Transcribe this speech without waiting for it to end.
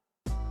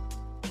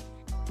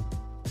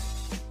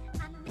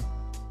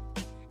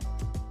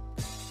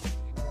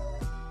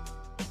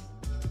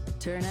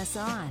Turn us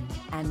on,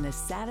 and the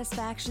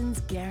satisfaction's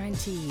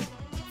guaranteed.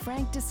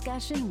 Frank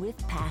discussion with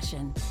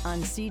passion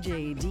on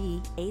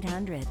CJAD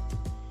 800.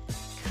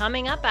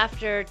 Coming up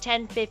after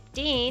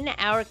 10:15,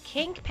 our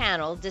Kink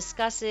Panel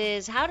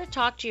discusses how to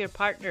talk to your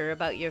partner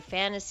about your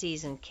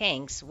fantasies and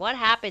kinks, what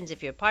happens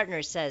if your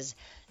partner says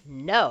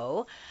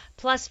no,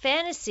 plus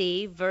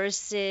fantasy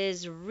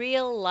versus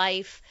real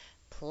life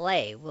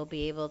play. We'll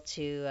be able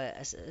to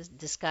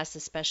discuss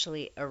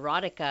especially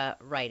erotica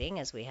writing,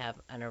 as we have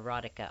an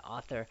erotica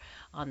author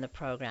on the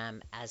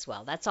program as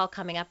well. That's all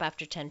coming up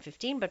after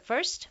 10:15, but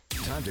first...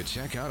 Time to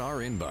check out our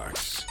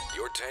inbox.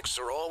 Your texts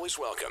are always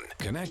welcome.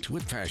 Connect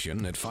with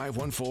passion at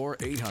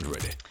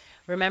 514-800.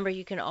 Remember,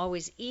 you can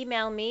always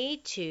email me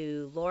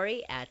to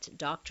Laurie at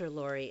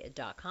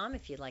drlaurie.com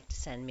if you'd like to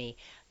send me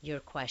your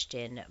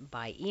question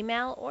by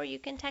email, or you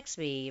can text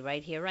me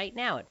right here, right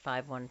now at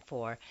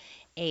 514-800.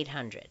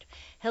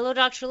 Hello,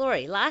 Dr.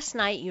 Laurie. Last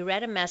night you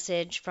read a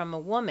message from a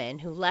woman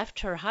who left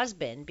her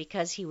husband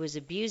because he was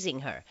abusing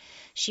her.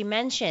 She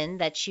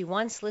mentioned that she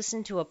once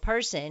listened to a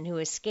person who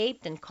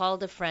escaped and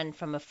called a friend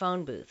from a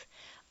phone booth.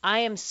 I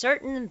am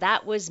certain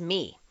that was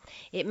me.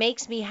 It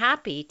makes me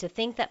happy to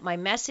think that my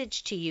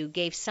message to you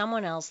gave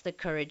someone else the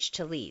courage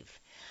to leave.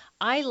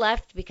 I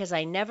left because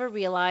I never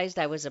realized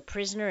I was a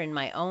prisoner in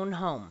my own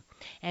home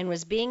and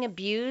was being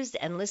abused,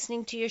 and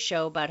listening to your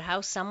show about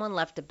how someone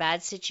left a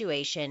bad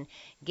situation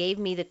gave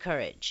me the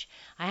courage.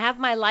 I have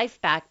my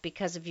life back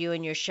because of you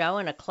and your show,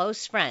 and a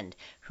close friend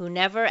who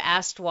never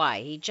asked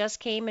why. He just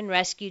came and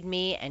rescued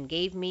me and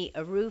gave me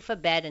a roof, a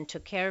bed, and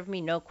took care of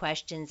me, no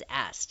questions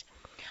asked.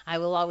 I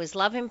will always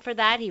love him for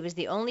that. He was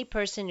the only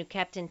person who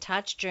kept in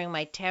touch during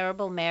my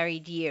terrible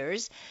married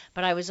years,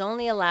 but I was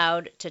only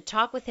allowed to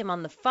talk with him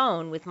on the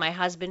phone with my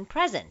husband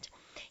present.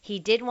 He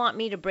did want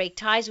me to break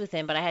ties with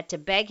him, but I had to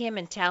beg him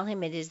and tell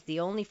him it is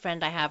the only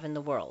friend I have in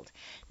the world.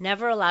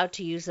 Never allowed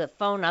to use the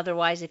phone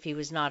otherwise if he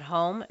was not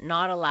home,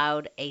 not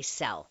allowed a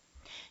cell.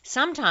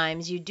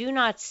 Sometimes you do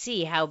not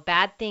see how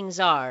bad things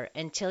are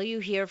until you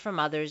hear from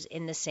others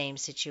in the same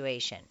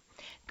situation.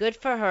 Good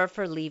for her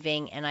for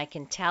leaving, and I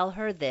can tell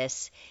her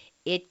this,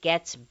 it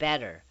gets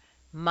better,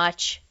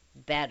 much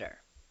better.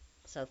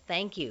 So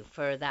thank you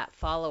for that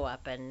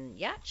follow-up. And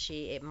yeah,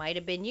 it might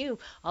have been you.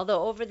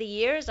 Although over the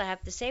years, I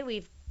have to say,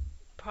 we've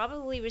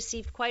probably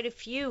received quite a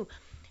few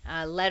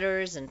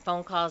letters and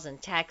phone calls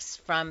and texts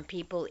from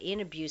people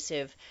in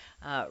abusive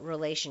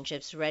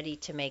relationships ready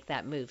to make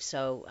that move.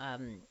 So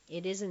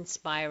it is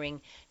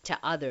inspiring to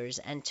others,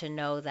 and to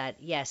know that,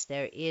 yes,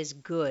 there is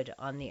good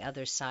on the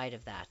other side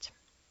of that.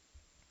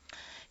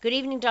 Good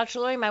evening,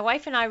 Dr. Laurie. My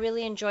wife and I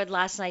really enjoyed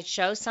last night's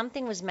show.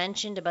 Something was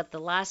mentioned about the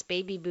last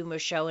baby boomer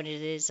show, and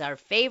it is our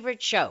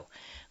favorite show.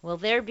 Will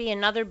there be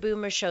another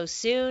boomer show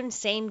soon?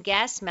 Same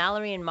guests,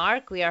 Mallory and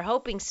Mark? We are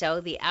hoping so.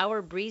 The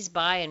hour breezed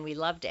by, and we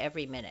loved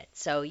every minute.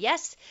 So,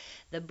 yes,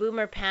 the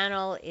boomer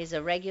panel is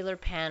a regular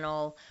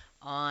panel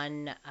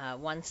on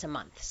once a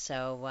month.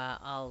 So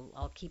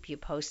I'll keep you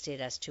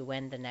posted as to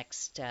when the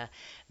next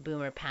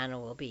boomer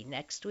panel will be,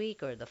 next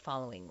week or the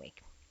following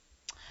week.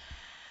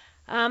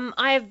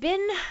 I have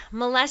been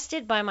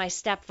molested by my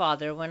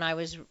stepfather when I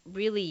was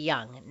really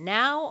young.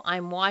 Now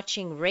I'm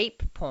watching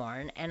rape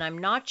porn, and I'm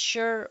not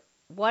sure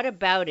what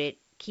about it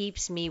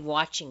keeps me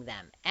watching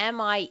them. Am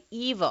I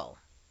evil?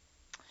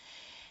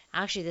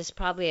 Actually, this is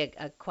probably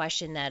a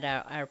question that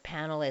our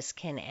panelists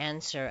can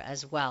answer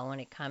as well when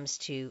it comes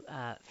to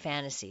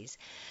fantasies.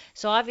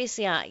 So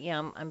obviously,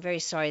 I'm very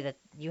sorry that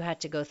you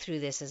had to go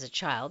through this as a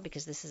child,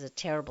 because this is a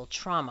terrible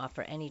trauma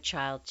for any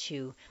child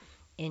to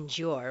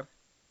endure.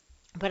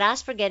 But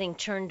as for getting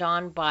turned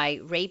on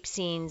by rape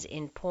scenes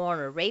in porn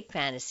or rape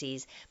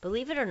fantasies,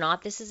 believe it or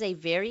not, this is a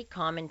very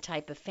common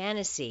type of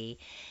fantasy,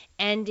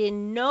 and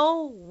in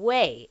no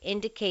way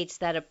indicates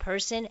that a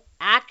person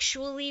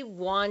actually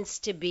wants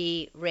to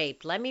be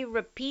raped. Let me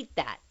repeat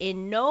that.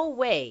 In no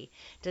way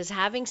does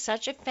having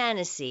such a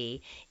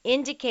fantasy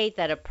indicate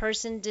that a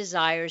person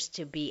desires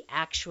to be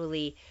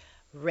actually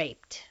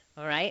raped.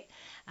 All right?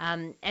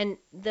 And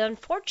the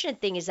unfortunate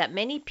thing is that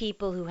many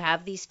people who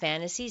have these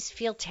fantasies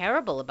feel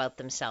terrible about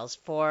themselves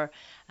for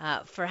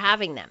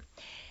having them.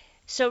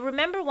 So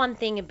remember one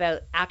thing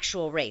about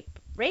actual rape.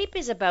 Rape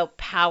is about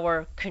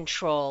power,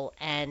 control,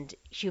 and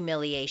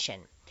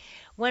humiliation.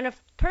 When a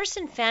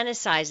person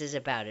fantasizes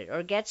about it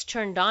or gets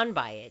turned on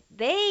by it,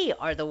 they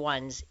are the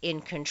ones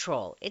in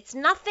control. It's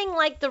nothing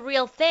like the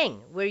real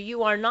thing, where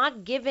you are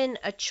not given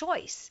a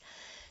choice.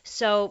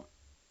 So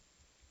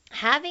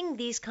having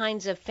these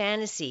kinds of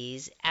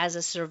fantasies as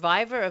a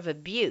survivor of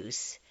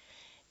abuse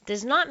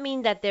does not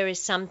mean that there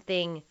is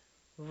something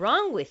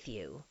wrong with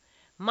you,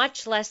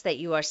 much less that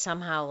you are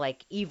somehow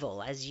like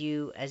evil, as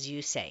you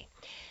say.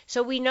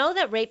 So we know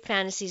that rape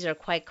fantasies are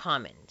quite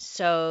common.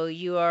 So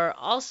you are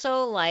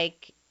also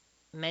like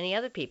many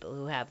other people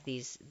who have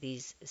these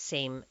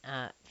same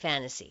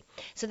fantasy.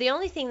 So the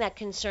only thing that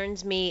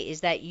concerns me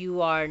is that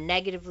you are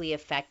negatively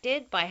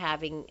affected by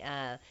having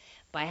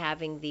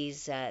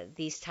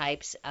these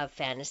types of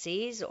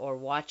fantasies, or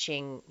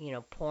watching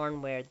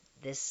porn where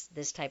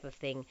this type of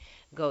thing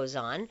goes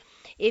on.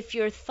 If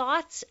your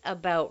thoughts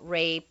about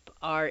rape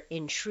are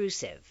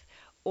intrusive,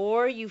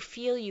 or you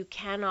feel you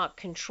cannot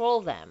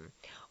control them,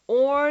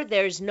 or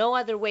there's no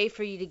other way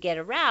for you to get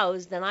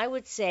aroused, then I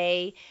would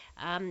say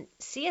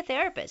see a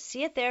therapist.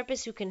 See a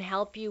therapist who can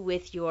help you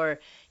with your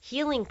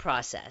healing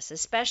process,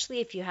 especially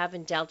if you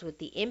haven't dealt with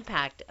the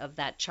impact of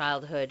that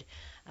childhood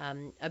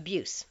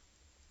abuse.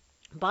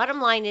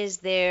 Bottom line is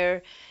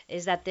that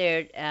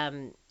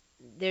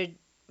there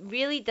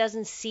really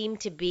doesn't seem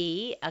to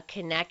be a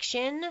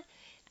connection,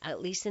 at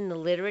least in the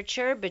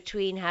literature,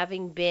 between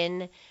having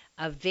been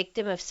a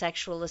victim of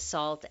sexual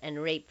assault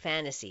and rape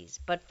fantasies.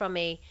 But from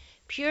a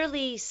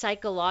purely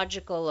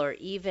psychological or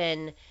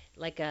even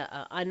like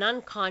an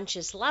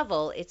unconscious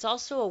level, it's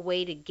also a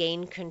way to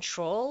gain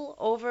control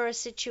over a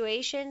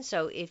situation.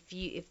 So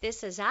if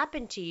this has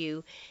happened to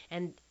you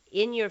and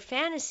in your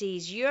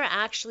fantasies, you're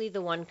actually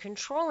the one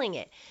controlling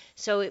it.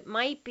 So it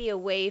might be a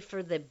way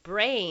for the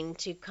brain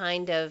to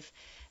kind of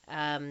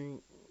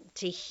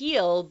to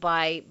heal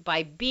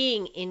by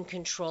being in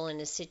control in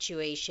a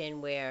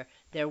situation where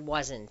there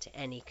wasn't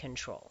any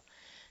control.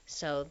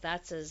 So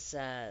that's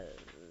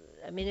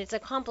it's a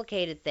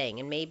complicated thing,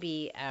 and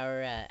maybe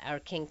our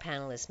Kink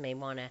panelists may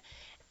want to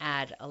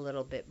add a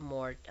little bit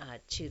more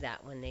to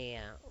that when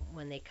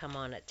they come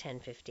on at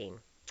 10:15.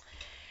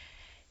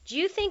 Do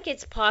you think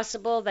it's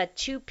possible that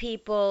two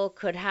people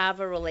could have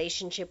a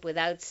relationship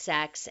without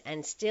sex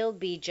and still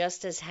be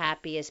just as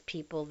happy as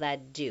people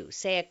that do?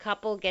 Say a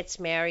couple gets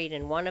married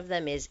and one of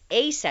them is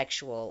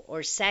asexual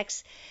or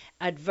sex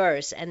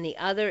adverse and the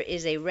other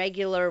is a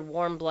regular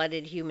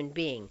warm-blooded human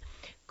being.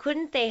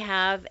 Couldn't they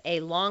have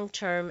a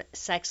long-term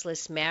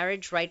sexless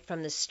marriage right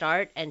from the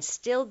start and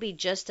still be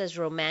just as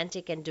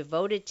romantic and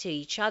devoted to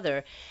each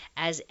other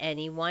as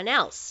anyone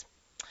else?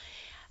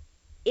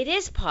 It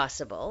is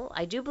possible.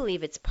 I do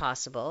believe it's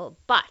possible,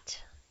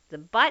 but the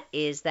but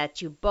is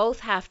that you both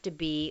have to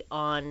be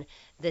on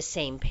the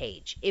same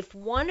page. If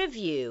one of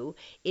you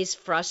is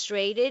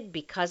frustrated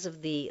because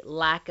of the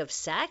lack of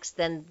sex,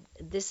 then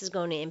this is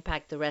going to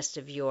impact the rest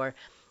of your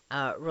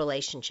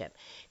relationship.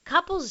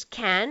 Couples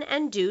can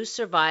and do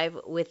survive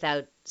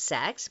without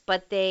sex,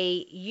 but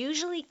they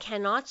usually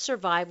cannot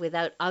survive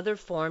without other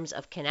forms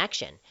of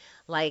connection,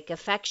 like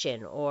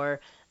affection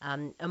or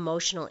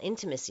emotional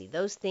intimacy.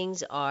 Those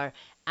things are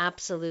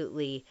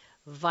absolutely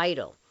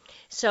vital.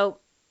 So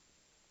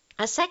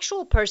a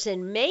sexual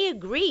person may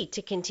agree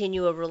to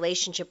continue a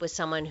relationship with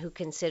someone who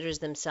considers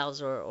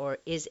themselves or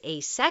is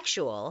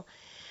asexual,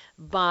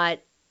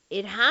 but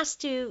it has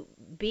to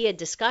be a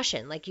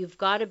discussion. Like you've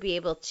got to be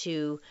able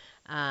to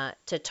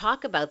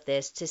talk about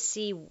this to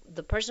see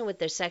the person with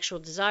their sexual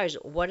desires.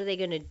 What are they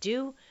going to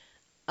do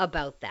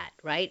about that,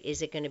 right?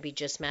 Is it going to be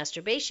just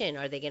masturbation?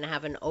 Are they going to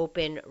have an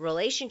open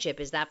relationship?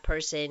 Is that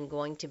person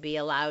going to be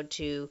allowed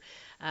to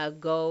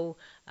go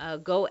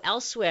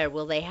elsewhere?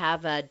 Will they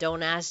have a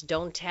don't ask,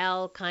 don't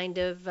tell kind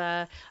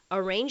of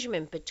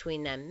arrangement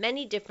between them?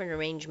 Many different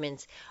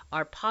arrangements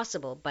are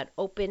possible, but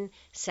open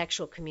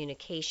sexual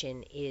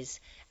communication is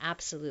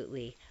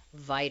absolutely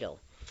vital.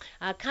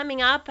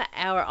 Coming up,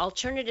 our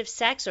alternative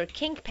sex or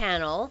kink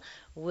panel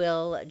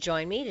will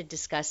join me to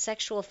discuss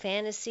sexual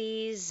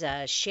fantasies,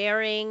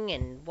 sharing,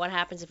 and what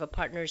happens if a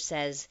partner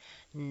says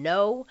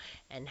no,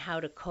 and how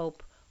to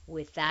cope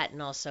with that,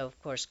 and also, of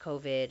course,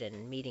 COVID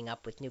and meeting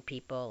up with new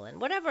people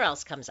and whatever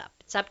else comes up.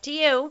 It's up to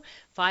you.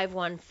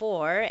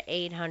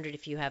 514-800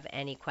 if you have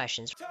any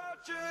questions.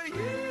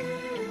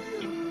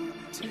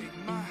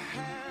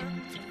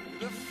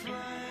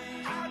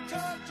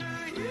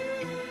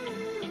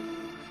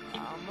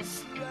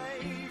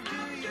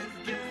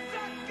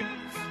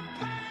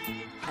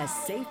 A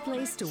safe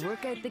place to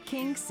work out the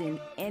kinks in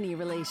any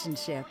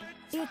relationship.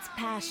 It's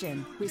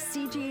Passion with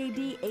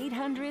CJAD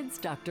 800's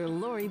Dr.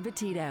 Laurie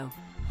Betito.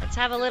 Let's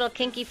have a little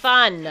kinky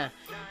fun.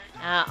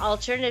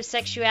 Alternative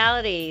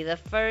sexuality, the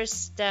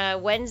first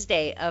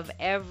Wednesday of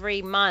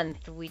every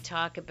month, we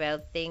talk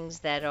about things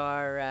that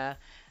are,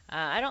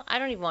 I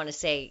don't even want to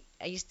say,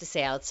 I used to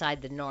say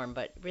outside the norm,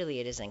 but really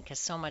it isn't, because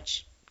so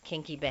much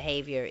kinky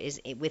behavior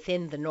is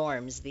within the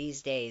norms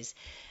these days.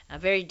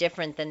 Very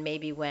different than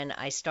maybe when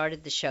I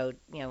started the show,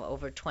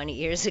 over 20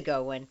 years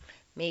ago, when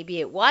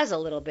maybe it was a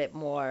little bit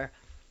more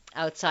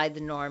outside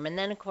the norm. And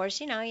then, of course,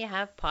 you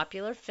have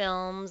popular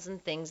films and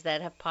things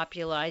that have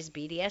popularized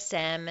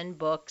BDSM and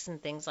books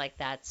and things like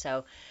that.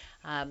 So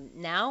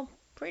now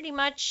pretty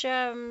much,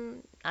 I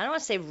don't want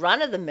to say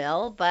run of the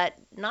mill, but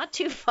not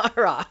too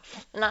far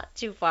off. Not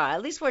too far.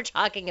 At least we're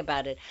talking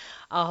about it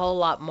a whole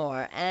lot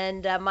more.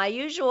 And my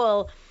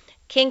usual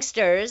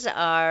Kinksters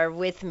are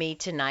with me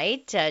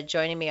tonight.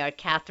 Joining me are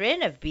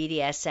Catherine of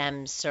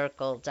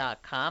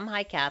BDSMcircle.com.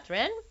 Hi,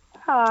 Catherine.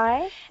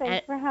 Hi,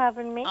 thanks for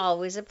having me.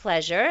 Always a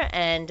pleasure.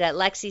 And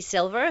Lexi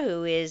Silver,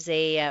 who is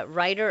a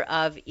writer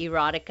of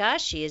erotica.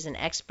 She is an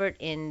expert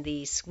in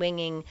the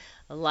swinging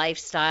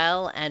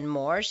lifestyle and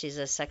more. She's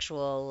a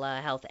sexual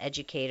health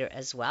educator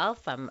as well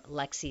from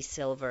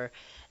LexiSilver.com.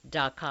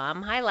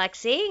 Hi,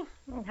 Lexi.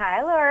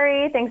 Hi,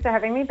 Laurie. Thanks for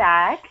having me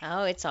back.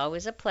 Oh, it's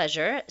always a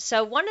pleasure.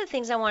 So one of the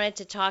things I wanted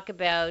to talk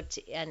about,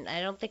 and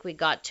I don't think we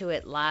got to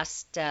it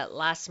last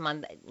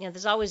month.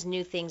 There's always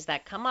new things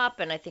that come up,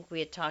 and I think we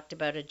had talked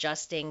about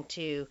adjusting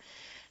to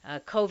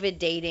COVID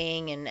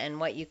dating and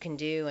what you can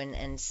do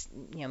and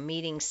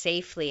meeting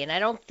safely. And I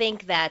don't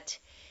think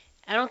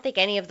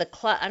any of the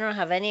I don't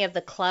have any of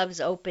the clubs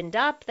opened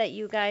up that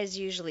you guys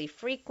usually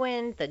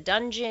frequent, the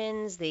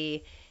dungeons,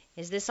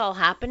 is this all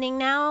happening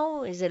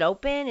now? Is it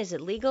open? Is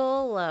it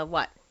legal?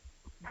 What?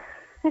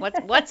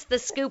 What's the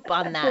scoop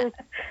on that?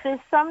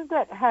 There's some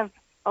that have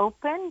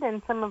opened,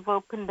 and some have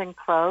opened and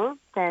closed,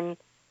 and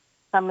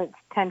some it's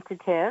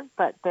tentative,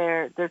 but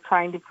they're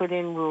trying to put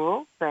in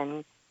rules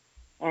and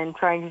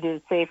trying to do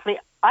it safely.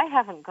 I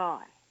haven't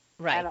gone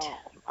right. at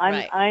all.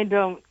 Right.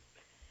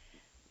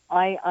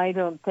 I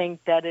don't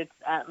think that it's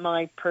at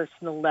my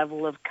personal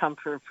level of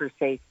comfort for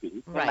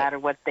safety, no matter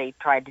what they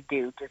try to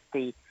do. Just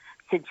the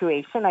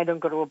situation. I don't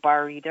go to a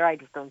bar either. I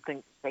just don't think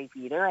it's safe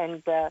either.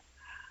 And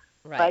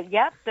but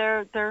yeah,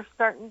 they're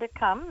starting to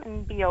come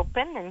and be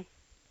open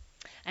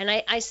and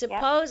I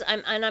suppose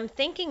I'm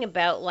thinking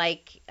about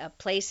like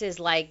places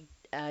like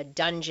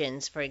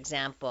dungeons, for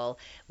example,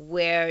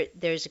 where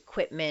there's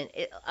equipment.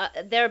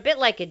 They're a bit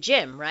like a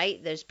gym,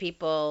 right? There's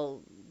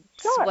people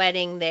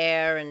sweating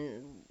there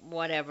and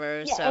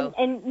whatever. Yeah, so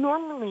and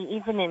normally,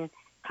 even in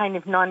kind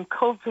of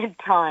non-COVID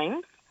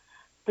times,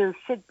 there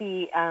should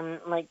be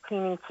like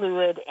cleaning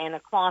fluid and a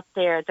cloth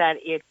there that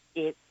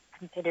it's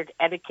considered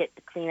etiquette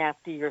to clean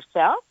after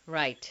yourself.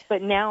 Right.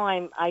 But now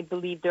I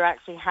believe they're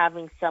actually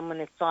having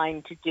someone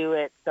assigned to do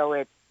it, so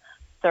it's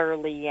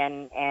thoroughly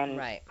and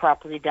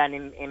properly done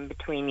in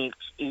between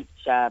each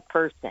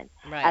person,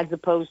 as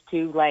opposed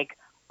to like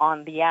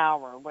on the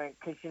hour, where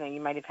because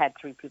you might have had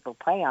 3 people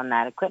play on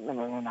that equipment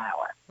in an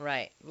hour.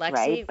 Right,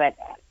 Lexi. Right, but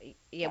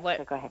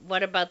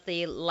what about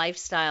the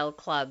lifestyle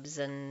clubs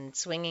and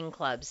swinging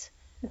clubs?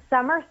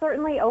 Some are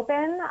certainly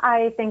open.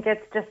 I think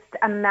it's just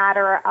a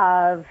matter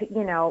of,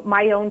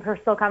 my own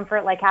personal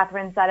comfort. Like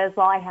Catherine said as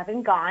well, I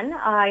haven't gone.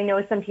 I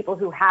know some people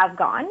who have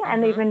gone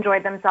and they've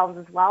enjoyed themselves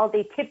as well.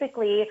 They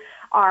typically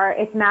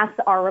masks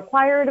are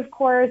required, of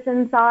course,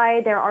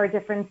 inside. There are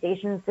different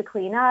stations to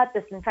clean up,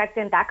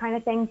 disinfectant, that kind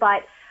of thing.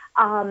 But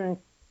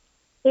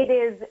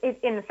it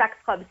in the sex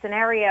club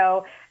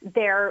scenario,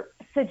 they're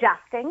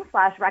suggesting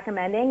 /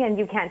 recommending, and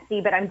you can't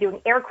see, but I'm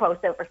doing air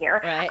quotes over here,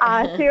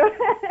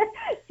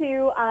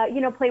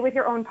 to play with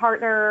your own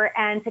partner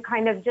and to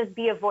kind of just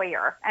be a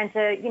voyeur and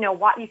to,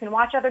 you can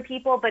watch other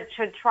people, but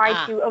should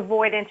try to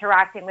avoid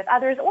interacting with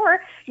others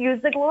or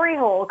use the glory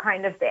hole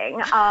kind of thing.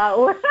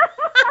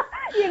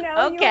 You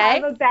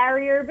have a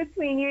barrier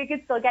between you. You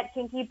could still get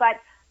kinky, but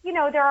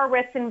there are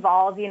risks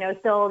involved,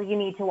 still you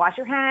need to wash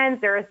your hands.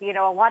 There's,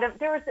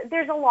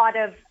 there's a lot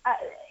of,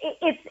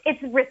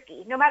 it's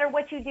risky. No matter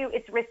what you do,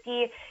 it's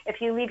risky.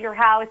 If you leave your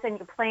house and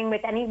you're playing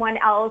with anyone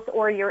else,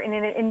 or you're in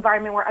an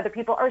environment where other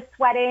people are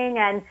sweating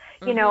and,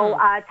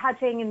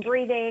 touching and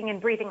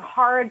breathing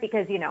hard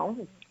because,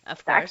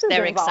 of course,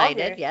 they're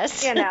excited.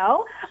 Yes.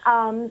 So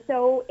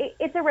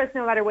it's a risk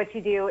no matter what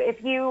you do.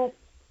 If you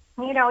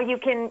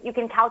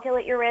can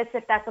calculate your risk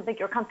if that's something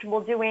you're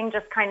comfortable doing,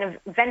 just kind of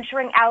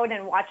venturing out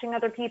and watching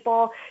other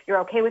people. You're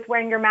okay with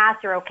wearing your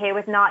mask. You're okay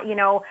with not,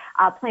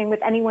 playing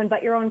with anyone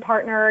but your own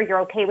partner.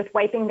 You're okay with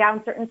wiping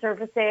down certain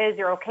surfaces.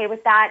 You're okay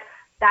with that.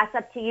 That's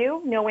up to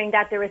you, knowing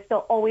that there is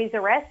still always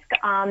a risk.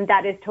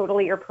 That is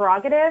totally your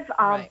prerogative.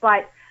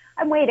 But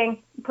I'm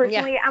waiting.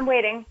 Personally, I'm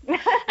waiting.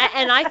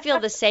 And I feel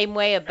the same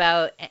way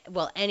about,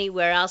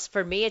 anywhere else.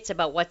 For me, it's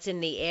about what's in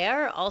the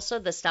air, also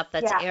the stuff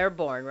that's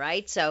airborne,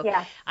 right? So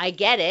I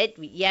get it.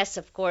 Yes,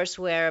 of course,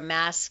 wear a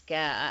mask.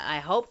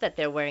 I hope that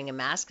they're wearing a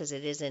mask because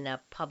it is in a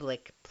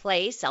public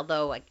place,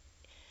 although I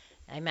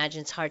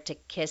imagine it's hard to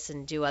kiss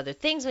and do other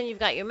things when you've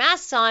got your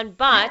masks on,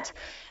 but,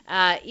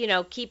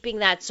 keeping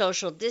that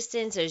social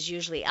distance. There's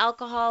usually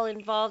alcohol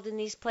involved in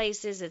these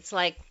places. It's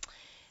like,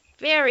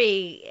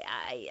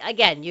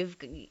 again, you've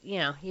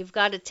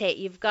got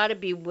to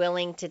be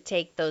willing to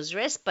take those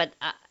risks, but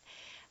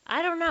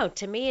I don't know.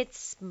 To me,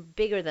 it's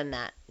bigger than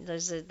that.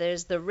 There's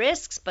the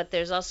risks, but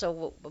there's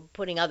also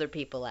putting other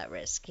people at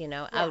risk,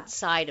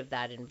 outside of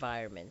that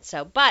environment.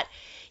 So, but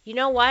you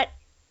know what?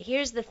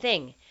 Here's the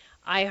thing.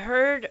 I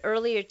heard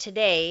earlier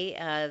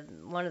today,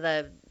 one of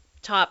the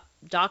top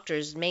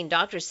main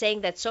doctors,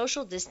 saying that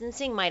social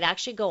distancing might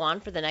actually go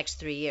on for the next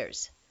 3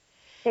 years.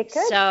 It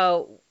could.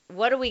 So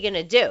what are we going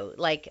to do?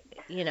 Like,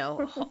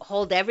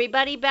 hold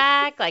everybody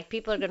back? Like,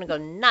 people are going to go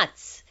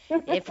nuts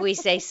if we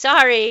say,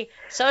 sorry,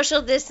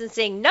 social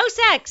distancing, no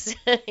sex,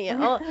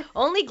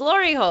 only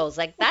glory holes.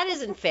 Like, that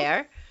isn't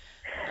fair.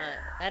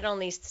 That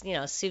only,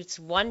 suits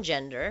one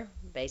gender,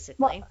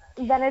 basically.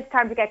 Well, then it's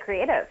time to get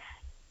creative.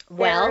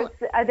 Well,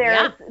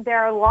 there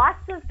are lots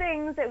of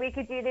things that we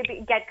could do to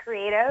get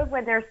creative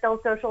when there's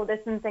still social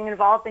distancing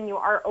involved and you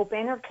are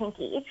open or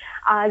kinky.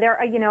 There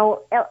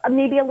are,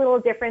 maybe a little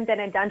different than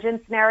a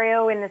dungeon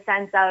scenario in the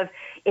sense of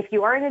if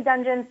you are in a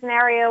dungeon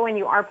scenario and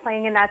you are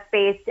playing in that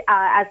space,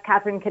 as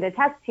Catherine can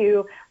attest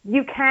to,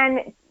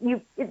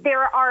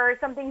 there are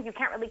some things you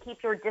can't really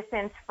keep your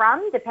distance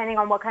from depending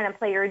on what kind of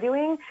play you're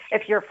doing.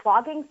 If you're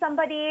flogging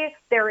somebody,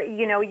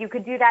 you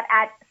could do that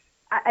at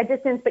a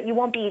distance, but you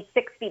won't be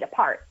 6 feet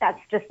apart. That's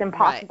just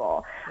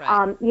impossible.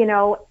 Right.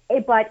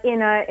 But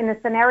in a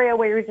scenario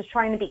where you're just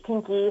trying to be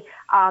kinky,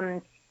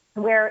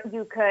 where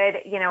you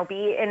could,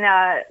 be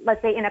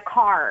let's say in a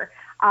car,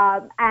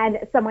 and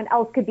someone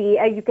else could be,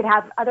 you could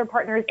have other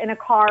partners in a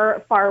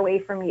car far away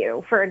from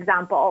you, for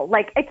example,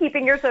 like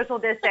keeping your social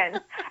distance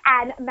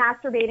and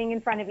masturbating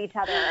in front of each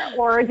other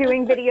or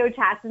doing video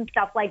chats and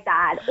stuff like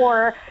that.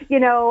 Or,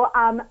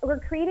 we're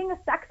creating a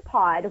sex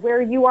pod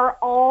where you are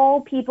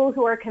all people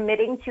who are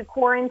committing to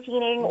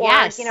quarantining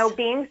or,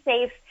 being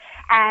safe.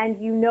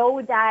 And you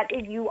know that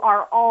you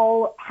are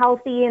all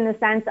healthy in the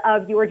sense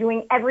of you are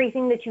doing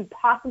everything that you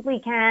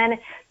possibly can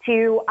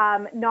to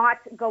not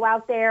go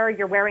out there.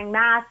 You're wearing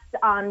masks.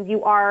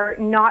 You are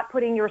not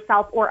putting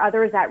yourself or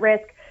others at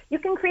risk. You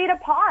can create a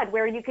pod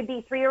where you could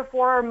be 3 or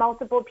 4 or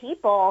multiple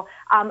people,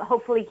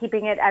 hopefully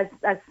keeping it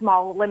as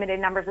small, limited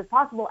numbers as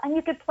possible. And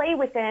you could play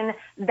within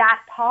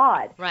that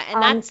pod. Right,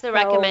 and that's the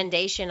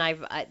recommendation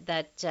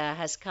that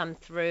has come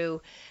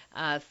through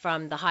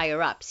from the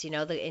higher ups,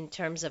 in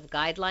terms of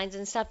guidelines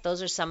and stuff.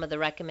 Those are some of the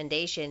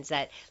recommendations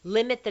that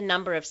limit the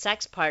number of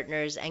sex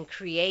partners and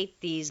create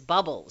these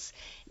bubbles,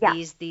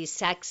 these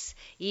sex,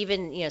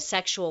 even,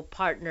 sexual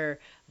partner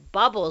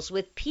bubbles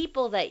with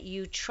people that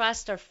you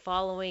trust are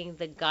following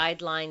the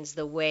guidelines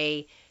the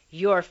way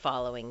you're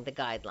following the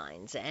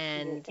guidelines.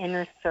 And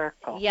inner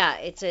circle. Yeah,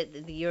 it's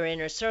your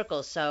inner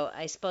circle. So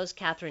I suppose,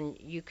 Catherine,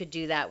 you could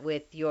do that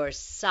with your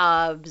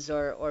subs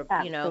or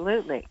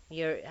absolutely.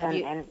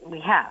 And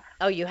we have.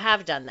 Oh, you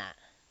have done that.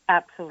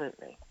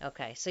 Absolutely.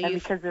 Okay, so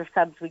because they're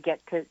subs, we get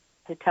to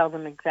tell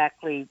them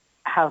exactly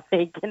how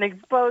they can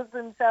expose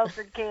themselves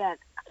or can't.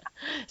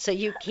 So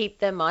you keep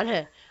them on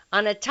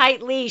a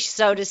tight leash,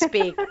 so to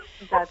speak,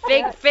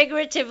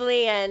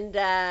 figuratively and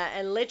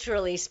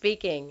literally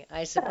speaking,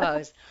 I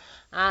suppose.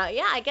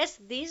 I guess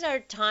these are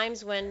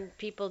times when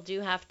people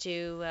do have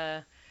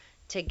to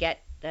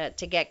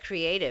get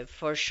creative,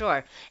 for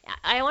sure.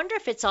 I wonder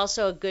if it's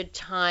also a good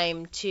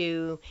time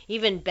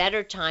even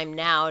better time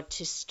now,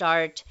 to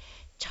start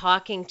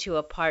talking to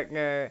a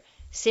partner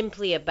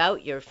simply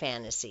about your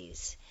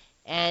fantasies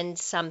and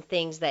some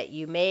things that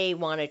you may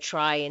want to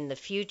try in the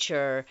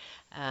future,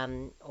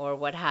 or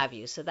what have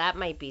you. So that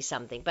might be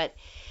something. But,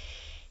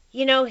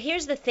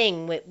 here's the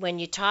thing. When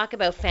you talk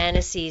about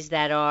fantasies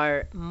that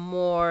are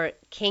more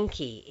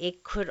kinky,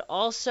 it could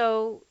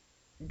also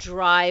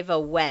drive a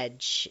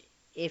wedge.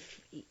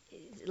 If,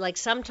 like,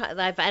 sometimes,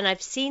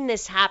 I've seen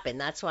this happen.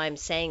 That's why I'm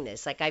saying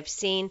this. Like, I've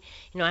seen,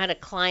 I had a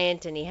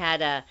client and he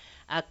had a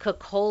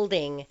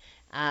cuckolding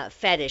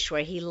fetish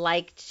where he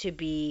liked to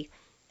be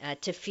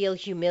to feel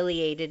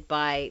humiliated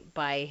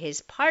by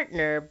his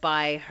partner,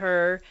 by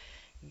her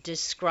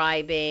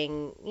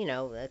describing,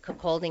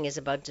 cuckolding is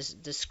about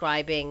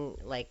describing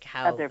like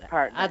how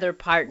other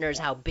partners,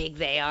 how big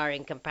they are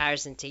in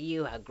comparison to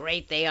you, how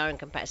great they are in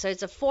comparison. So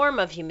it's a form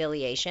of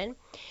humiliation.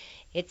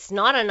 It's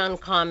not an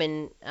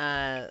uncommon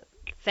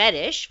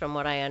fetish, from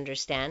what I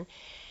understand,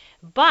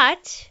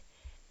 but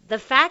the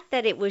fact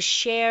that it was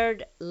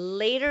shared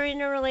later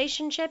in a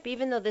relationship,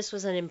 even though this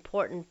was an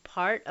important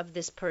part of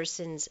this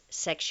person's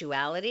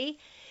sexuality,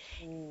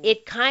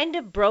 it kind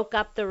of broke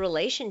up the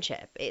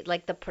relationship.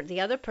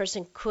 The other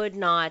person could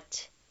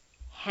not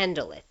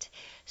handle it.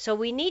 So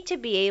we need to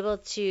be able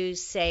to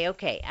say,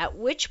 okay, at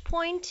which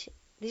point,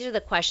 these are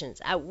the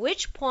questions, at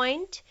which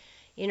point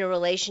in a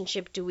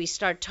relationship do we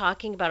start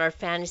talking about our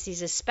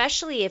fantasies,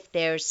 especially if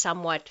they're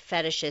somewhat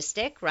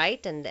fetishistic,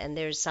 right? And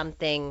there's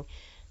something,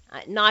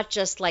 not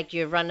just like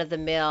your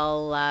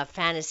run-of-the-mill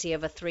fantasy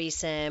of a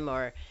threesome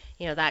or,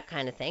 that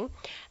kind of thing.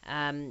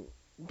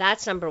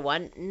 That's number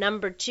one.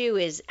 Number two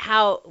is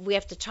how we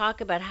have to talk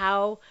about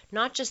how,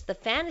 not just the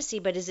fantasy,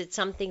 but is it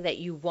something that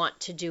you want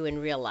to do in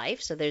real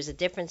life? So there's a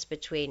difference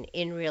between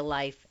in real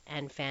life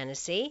and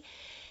fantasy.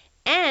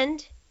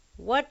 And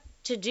what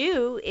to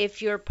do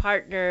if your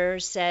partner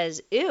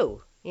says,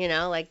 ew,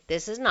 like,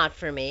 this is not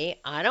for me.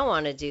 I don't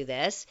want to do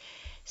this.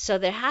 So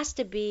there has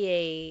to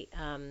be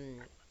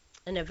an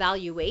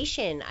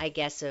evaluation, I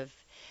guess, of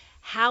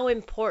how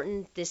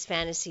important this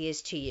fantasy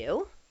is to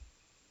you.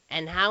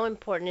 And how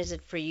important is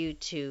it for you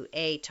to,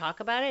 A, talk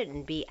about it,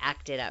 and B,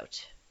 act it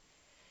out?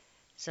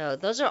 So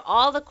those are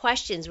all the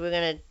questions we're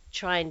going to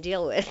try and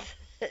deal with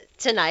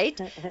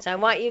tonight. So I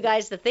want you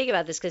guys to think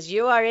about this, because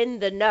you are in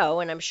the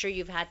know, and I'm sure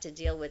you've had to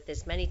deal with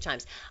this many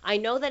times. I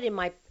know that in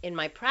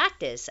my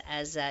practice,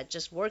 as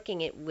just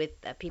working with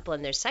people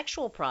and their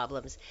sexual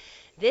problems,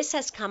 This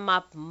has come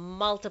up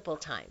multiple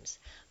times,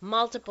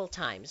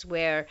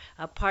 where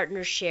a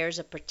partner shares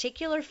a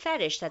particular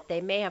fetish that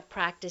they may have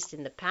practiced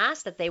in the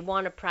past, that they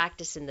want to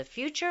practice in the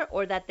future,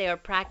 or that they are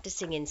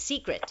practicing in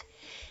secret,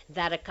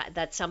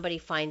 that somebody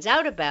finds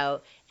out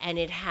about, and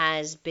it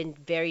has been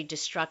very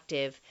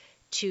destructive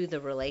to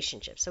the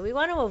relationship. So we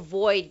want to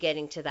avoid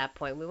getting to that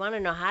point. We want to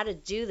know how to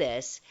do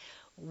this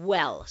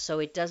well, so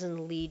it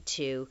doesn't lead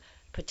to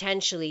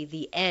potentially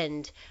the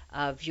end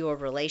of your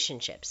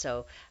relationship.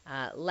 So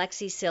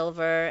Lexi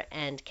Silver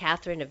and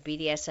Catherine of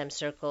BDSM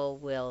Circle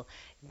will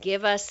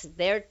give us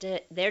their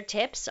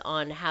tips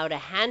on how to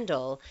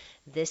handle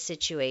this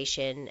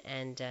situation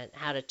and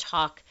how to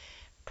talk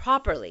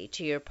properly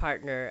to your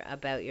partner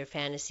about your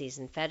fantasies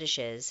and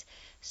fetishes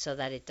so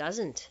that it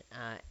doesn't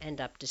end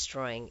up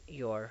destroying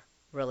your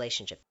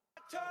relationship.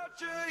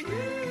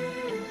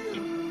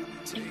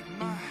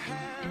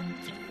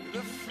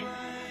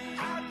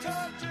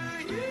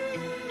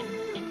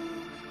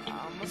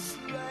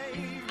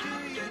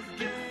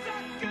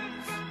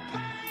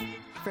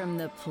 From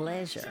the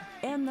pleasure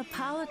and the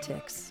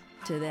politics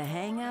to the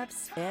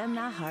hang-ups and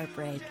the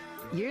heartbreak,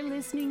 you're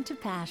listening to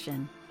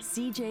Passion,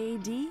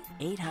 CJAD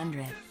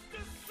 800.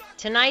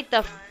 Tonight,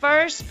 the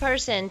first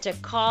person to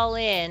call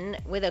in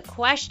with a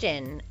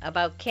question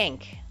about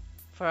kink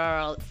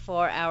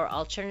for our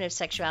alternative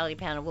sexuality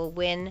panel will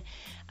win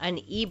an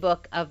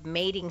ebook of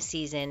Mating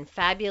Season,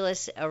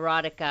 Fabulous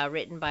Erotica,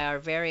 written by our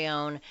very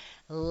own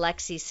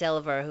Lexi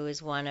Silver, who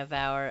is one of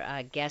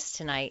our guests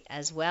tonight,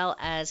 as well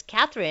as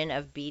Catherine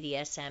of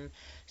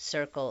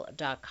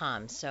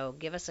BDSMcircle.com. So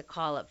give us a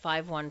call at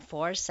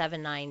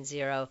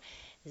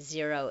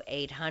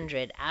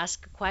 514-790-0800.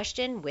 Ask a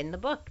question, win the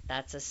book.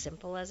 That's as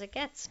simple as it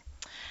gets.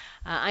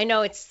 I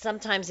know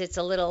sometimes it's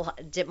a little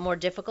more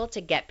difficult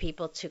to get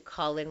people to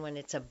call in when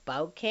it's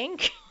about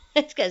kink.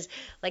 It's because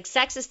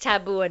sex is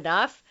taboo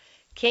enough.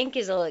 Kink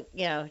is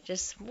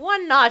just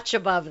one notch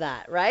above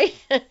that, right?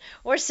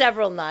 Or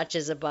several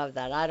notches above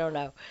that. I don't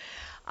know.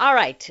 All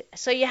right.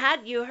 So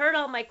you heard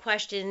all my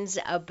questions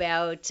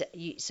about.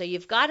 So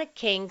you've got a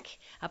kink,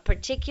 a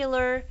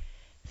particular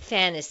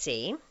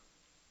fantasy.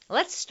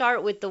 Let's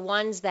start with the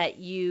ones that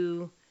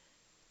you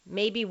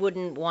maybe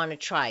wouldn't want to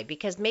try,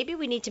 because maybe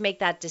we need to make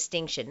that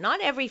distinction. Not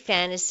every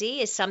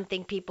fantasy is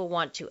something people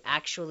want to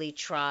actually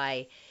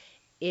try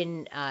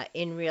in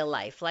real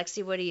life.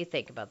 Lexi, what do you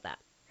think about that?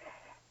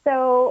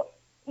 So,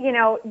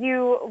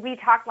 we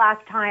talked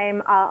last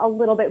time a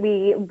little bit.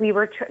 We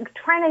were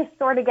trying to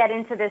sort of get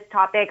into this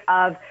topic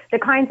of the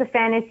kinds of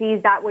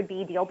fantasies that would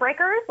be deal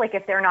breakers, like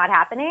if they're not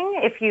happening,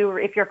 if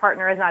your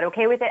partner is not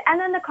okay with it, and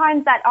then the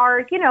kinds that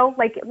are,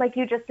 like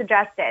you just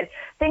suggested,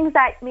 things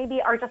that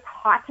maybe are just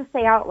hot to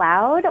say out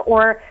loud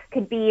or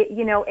could be,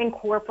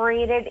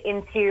 incorporated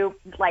into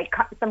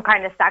some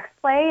kind of sex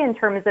play in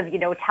terms of,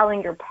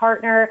 telling your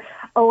partner,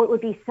 oh, it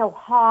would be so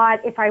hot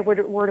if I were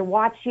to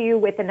watch you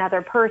with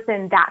another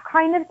person, that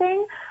kind of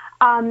thing.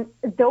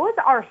 Those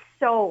are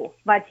so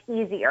much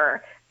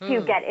easier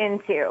to get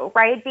into,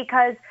 right?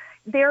 Because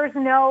there's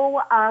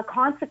no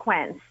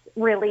consequence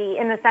really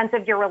in the sense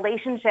of your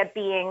relationship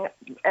being,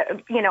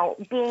 being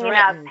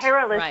threatened in a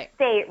perilous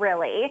state,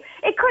 really.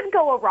 It could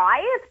go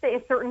awry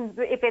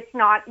if it's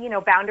not,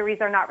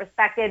 boundaries are not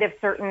respected, if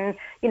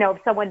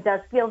someone does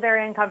feel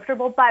very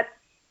uncomfortable, but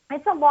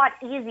it's a lot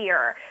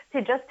easier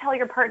to just tell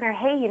your partner,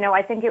 hey,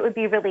 I think it would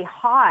be really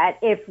hot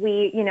if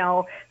we,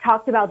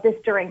 talked about this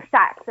during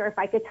sex, or if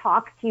I could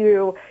talk to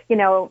you,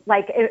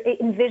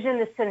 envision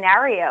the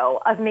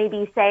scenario of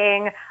maybe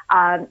saying,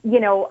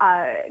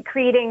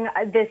 creating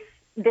this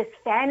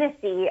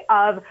fantasy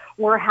of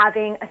we're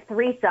having a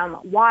threesome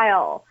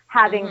while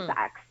having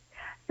sex.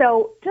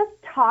 So just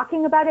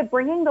talking about it,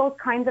 bringing those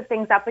kinds of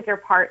things up with your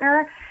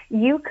partner,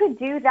 you could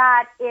do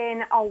that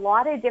in a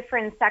lot of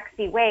different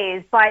sexy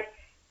ways, but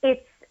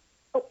it's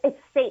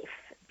safe,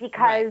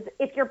 because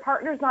if your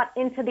partner's not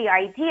into the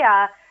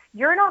idea,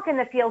 you're not going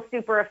to feel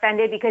super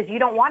offended because you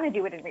don't want to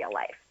do it in real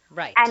life.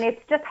 Right. And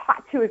it's just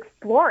hot to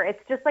explore.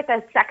 It's just like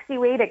a sexy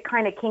way to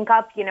kind of kink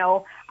up,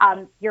 your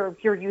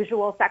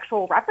usual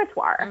sexual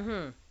repertoire.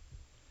 Mm-hmm.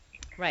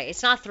 Right.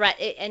 It's not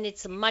and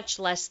it's much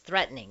less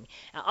threatening.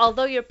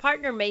 Although your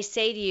partner may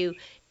say to you,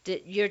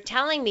 you're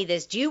telling me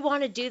this, do you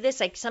want to do this?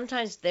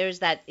 Sometimes there's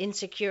that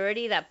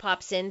insecurity that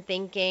pops in,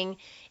 thinking,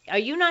 are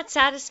you not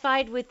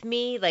satisfied with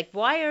me?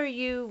 Why are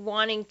you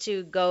wanting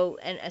to go?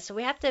 And so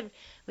we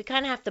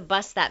kind of have to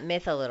bust that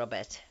myth a little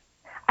bit.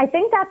 I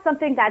think that's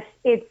something that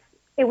it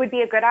would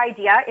be a good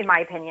idea, in my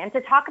opinion, to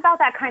talk about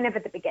that kind of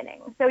at the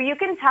beginning. So you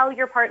can tell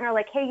your partner,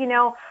 hey,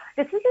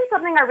 this isn't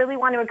something I really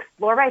want to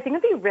explore, but I think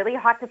it'd be really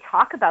hot to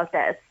talk about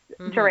this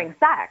during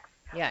sex.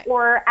 Yeah.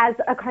 Or as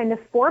a kind of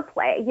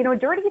foreplay.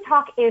 Dirty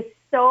talk is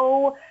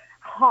so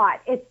hot.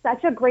 It's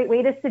such a great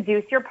way to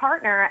seduce your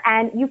partner,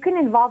 and you can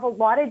involve a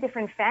lot of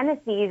different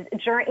fantasies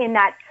in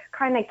that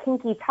kind of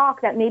kinky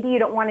talk that maybe you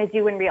don't want to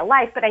do in real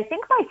life. But I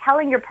think by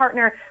telling your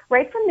partner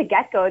right from the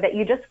get-go that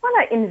you just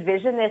want to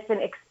envision this and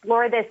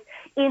explore this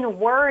in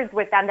words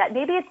with them, that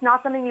maybe it's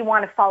not something you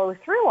want to follow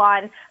through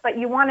on, but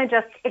you want to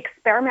just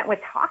experiment with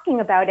talking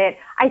about it.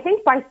 I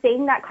think by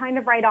saying that kind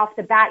of right off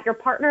the bat, your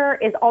partner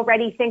is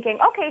already thinking,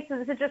 okay, so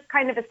this is just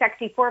kind of a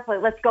sexy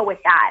foreplay. Let's go with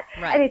that.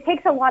 Right. And it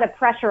takes a lot of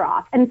pressure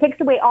off and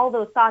takes away all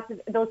those thoughts,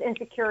 those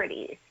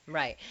insecurities.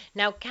 Right.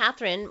 Now,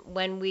 Catherine,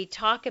 when we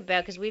talk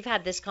about, because we've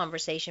had this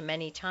conversation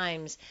many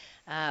times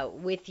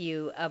with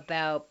you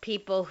about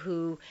people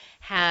who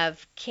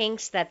have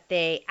kinks that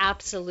they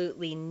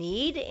absolutely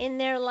need in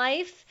their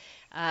life,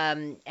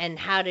 and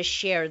how to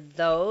share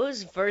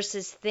those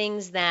versus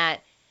things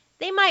that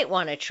they might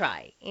want to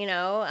try,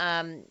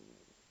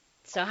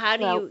 so how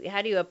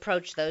do you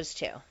approach those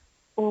two?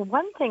 Well,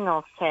 one thing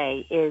I'll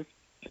say is,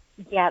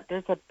 yeah,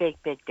 there's a big,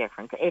 big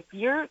difference. If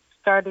you're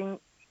starting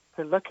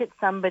to look at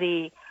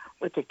somebody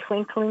with a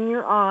twinkle in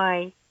your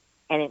eye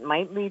and it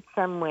might lead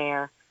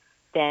somewhere,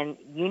 then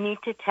you need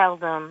to tell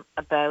them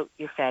about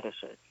your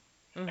fetishes.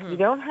 Mm-hmm. You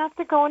don't have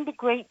to go into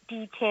great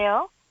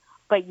detail,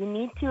 but you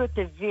need to at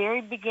the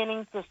very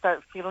beginning to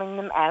start feeling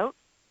them out.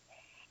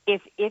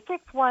 If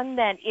it's one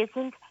that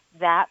isn't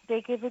that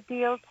big of a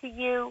deal to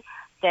you,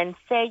 then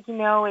say,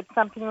 it's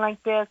something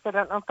like this. I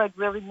don't know if I'd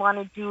really want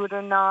to do it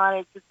or not.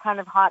 It's just kind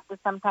of hot to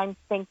sometimes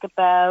think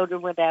about or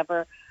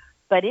whatever.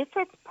 But if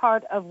it's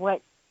part of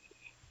what,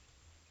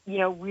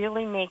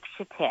 really makes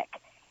you tick,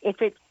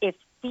 if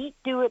feet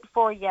do it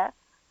for you,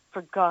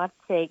 for God's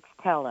sakes,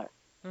 tell her.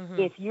 Mm-hmm.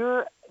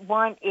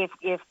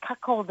 If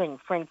cuckolding,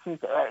 for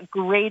instance, a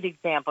great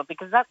example,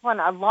 because that's one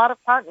a lot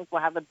of partners will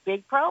have a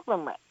big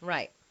problem with.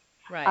 Right.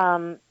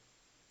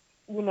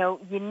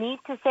 You need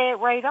to say it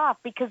right off,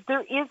 because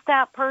there is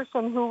that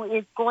person who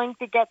is going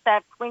to get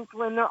that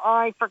twinkle in their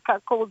eye for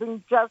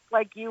cuckolding just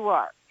like you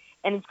are.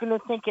 And it's going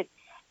to think it's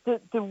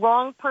the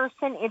wrong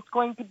person. It's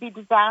going to be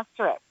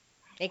disastrous.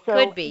 It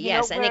could be,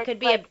 yes. And it could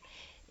be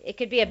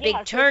a big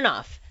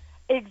turnoff.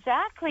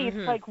 Exactly. Mm-hmm.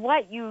 It's like,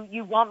 what?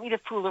 You want me to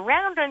fool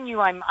around on you?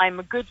 I'm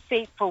a good,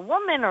 faithful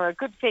woman or a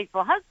good,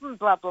 faithful husband,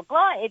 blah, blah,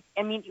 blah.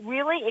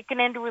 Really, it can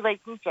end a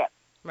relationship.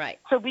 Right.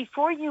 So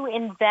before you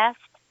invest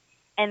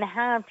and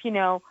have,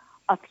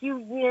 a few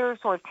years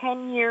or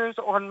 10 years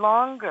or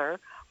longer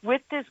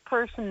with this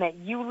person that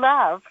you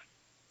love,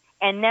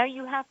 and now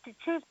you have to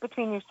choose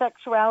between your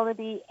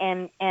sexuality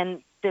and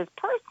this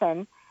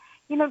person,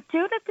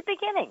 do it at the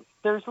beginning.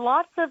 There's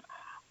lots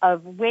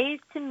of ways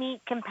to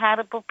meet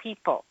compatible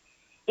people.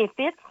 If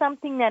it's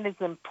something that is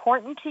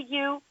important to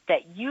you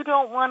that you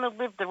don't want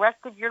to live the rest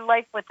of your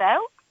life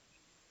without,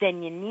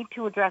 then you need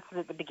to address it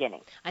at the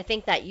beginning. I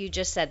think that you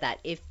just said that.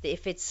 If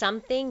it's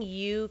something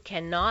you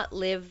cannot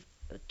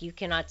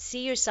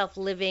see yourself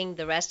living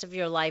the rest of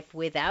your life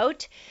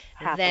without,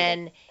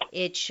 then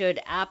it should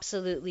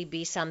absolutely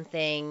be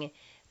something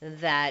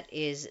that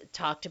is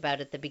talked about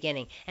at the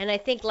beginning. And I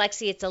think,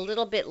 Lexi, it's a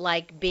little bit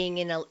like being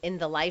in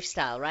the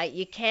lifestyle, right?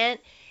 You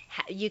can't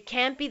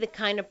be the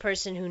kind of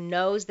person who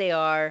knows they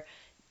are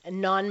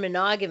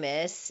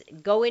non-monogamous,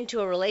 go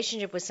into a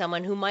relationship with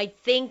someone who might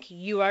think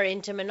you are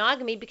into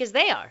monogamy because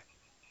they are.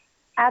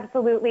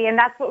 Absolutely. And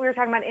that's what we were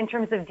talking about in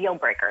terms of deal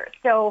breakers.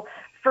 So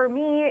for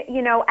me,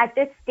 at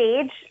this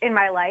stage in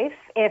my life,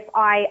 if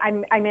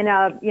I'm in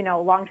a,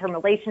 long-term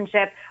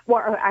relationship,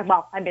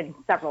 I'm in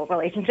several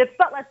relationships,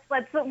 but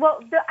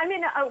I'm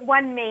in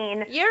one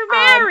main. You're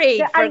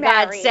married, for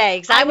God's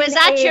sakes. I was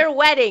at your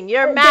wedding.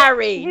 You're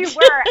married. You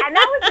were, and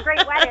that was a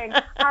great wedding.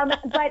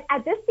 But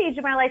at this stage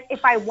of my life,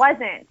 if I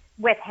wasn't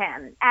with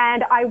him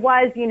and I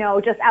was,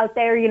 just out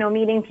there,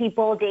 meeting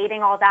people,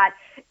 dating, all that,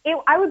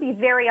 I would be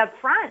very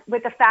upfront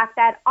with the fact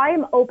that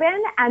I'm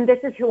open and this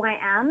is who I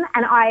am.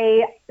 And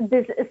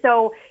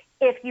so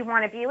if you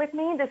want to be with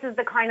me, this is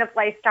the kind of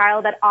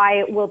lifestyle that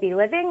I will be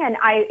living. And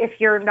if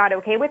you're not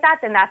okay with that,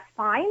 then that's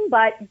fine.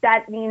 But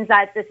that means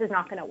that this is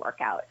not going to work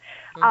out.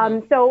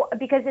 Mm-hmm. So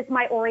because it's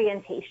my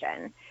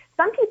orientation.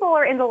 Some people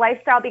are in the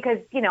lifestyle because,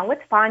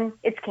 it's fun,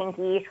 it's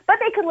kinky, but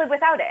they could live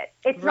without it.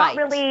 It's right.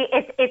 Not really,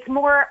 it's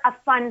more a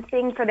fun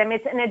thing for them.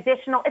 It's an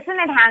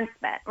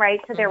enhancement,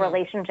 right, to their mm-hmm.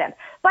 relationship.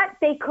 But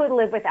they could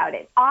live without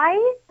it.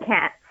 I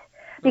can't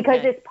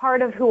because it's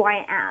part of who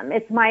I am.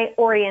 It's my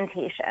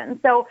orientation.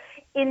 So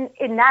in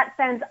that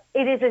sense,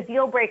 it is a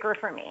deal breaker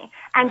for me.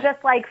 And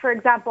just like, for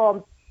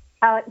example,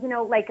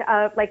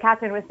 like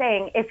Catherine was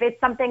saying, if it's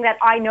something that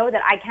I know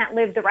that I can't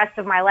live the rest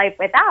of my life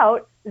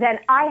without, then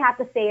I have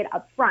to say it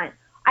up front.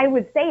 I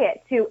would say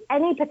it to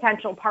any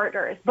potential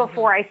partners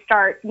before I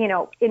start,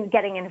 in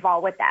getting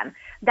involved with them.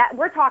 That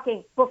we're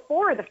talking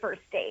before the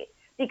first date,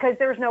 because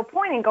there's no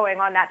point in going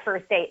on that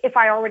first date if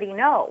I already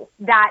know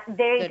that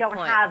they don't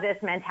have this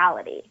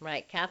mentality.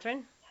 Right.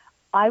 Catherine?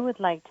 I would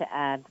like to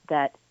add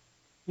that,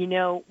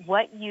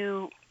 what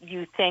you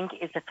think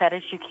is a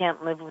fetish you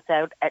can't live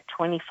without at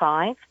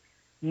 25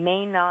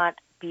 may not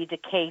be the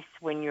case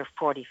when you're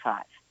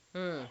 45.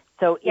 Mm.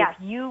 So if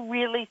you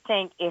really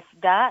think, if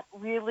that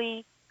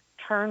really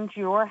turns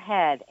your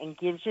head and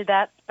gives you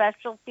that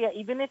special feel,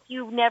 even if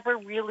you've never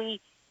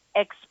really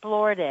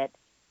explored it,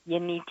 you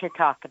need to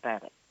talk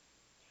about it.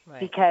 Right.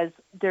 Because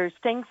there's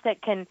things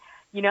that can,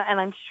 and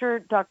I'm sure,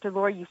 Dr.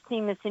 Laurie, you've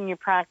seen this in your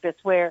practice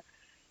where,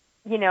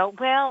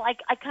 well,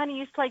 I kind of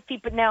used to like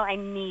feet, but now I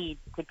need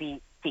to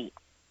be feet.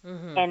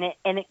 Mm-hmm.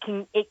 And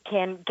it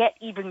can get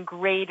even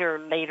greater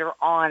later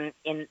on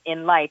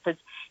in life. As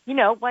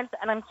once,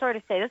 and I'm sorry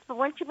to say this, but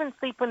once you've been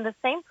sleeping with the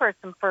same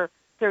person for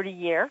 30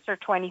 years or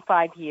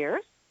 25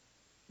 years,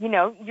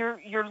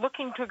 you're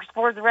looking to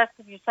explore the rest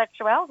of your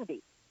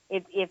sexuality.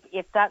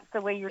 If that's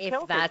the way you're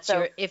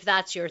tilted. If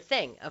that's your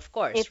thing, of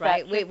course,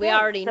 right? We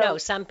already know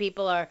some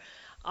people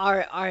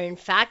are in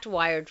fact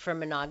wired for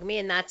monogamy,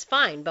 and that's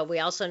fine. But we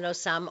also know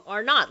some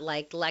are not.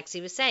 Like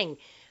Lexi was saying,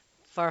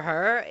 for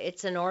her,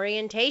 it's an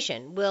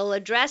orientation. We'll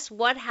address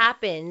what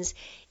happens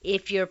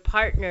if your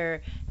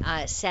partner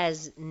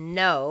says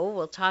no.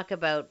 We'll talk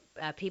about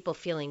people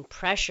feeling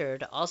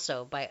pressured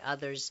also by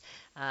others'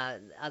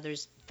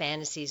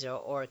 fantasies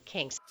or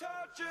kinks.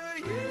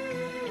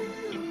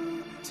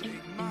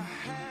 Take my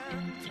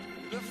hand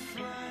through the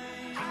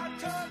flame. I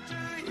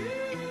torture you.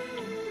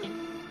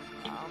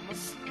 I'm a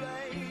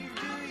slave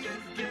to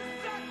your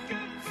game.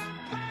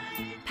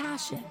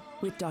 Passion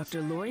with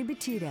Dr. Laurie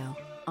Betito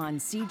on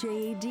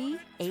CJAD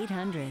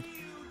 800.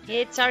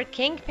 It's our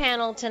Kink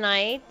Panel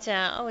tonight.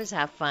 Always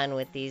have fun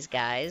with these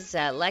guys.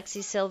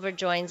 Lexi Silver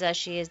joins us.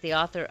 She is the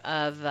author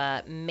of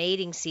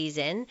Mating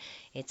Season.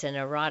 It's an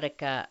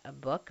erotic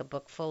book, a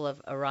book full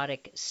of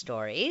erotic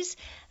stories.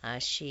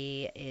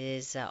 She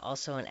is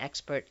also an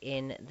expert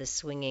in the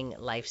swinging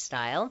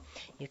lifestyle.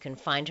 You can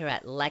find her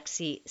at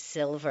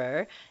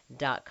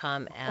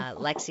lexisilver.com.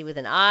 Lexi with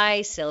an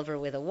I, Silver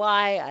with a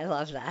Y. I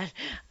love that.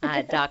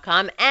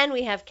 .com. And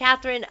we have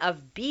Catherine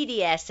of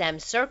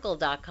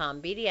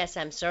BDSMcircle.com.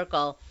 BDSM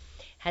Circle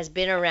has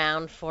been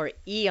around for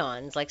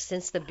eons, like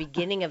since the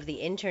beginning of the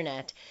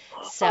internet.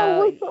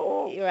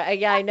 So,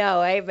 yeah, I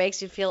know, it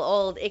makes you feel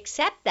old,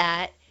 except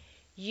that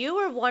you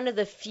were one of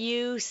the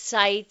few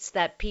sites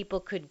that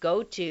people could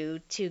go to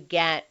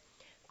get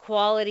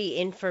quality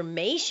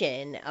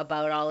information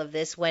about all of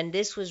this when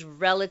this was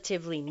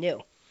relatively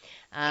new.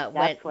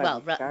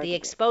 The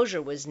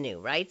exposure was new,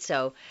 right?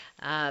 So,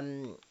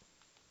 and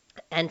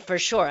for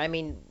sure, I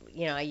mean,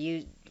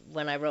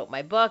 when I wrote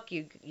my book,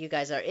 you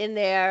guys are in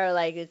there,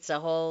 like it's a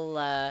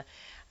whole,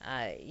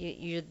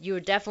 you're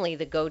definitely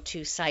the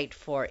go-to site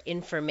for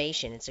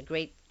information. It's a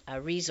great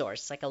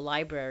resource, like a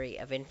library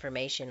of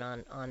information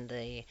on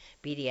the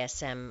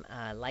BDSM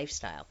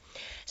lifestyle.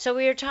 So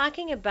we were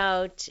talking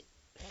about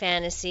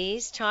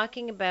fantasies,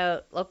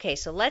 okay,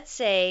 so let's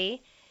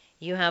say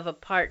you have a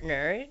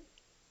partner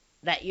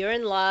that you're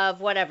in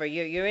love, whatever,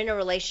 you're in a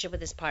relationship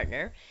with this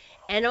partner,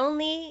 and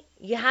only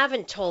you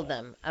haven't told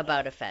them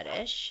about a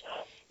fetish.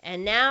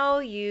 And now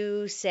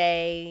you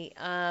say,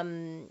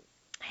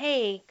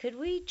 hey, could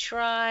we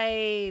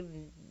try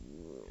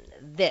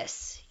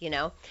this,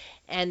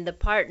 And the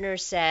partner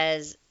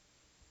says,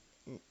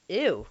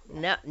 ew,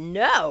 no,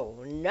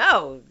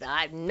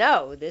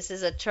 this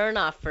is a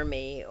turnoff for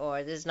me,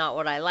 or this is not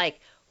what I like.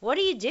 What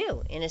do you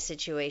do in a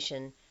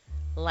situation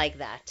like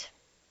that?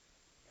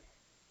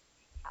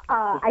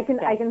 I can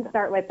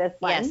start with this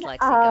one. Yes,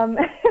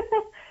 Lexi,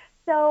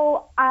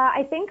 So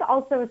I think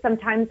also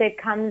sometimes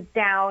it comes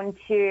down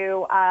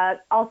to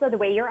also the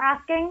way you're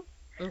asking.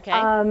 Okay.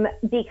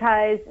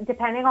 Because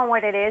depending on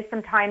what it is,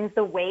 sometimes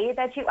the way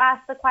that you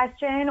ask the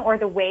question or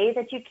the way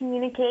that you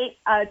communicate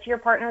to your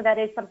partner that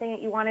is something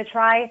that you want to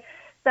try,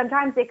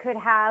 sometimes it could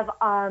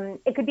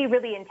be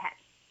really intense.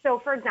 So,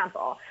 for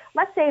example,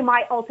 let's say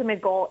my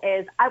ultimate goal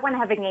is I want to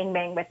have a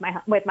gangbang with my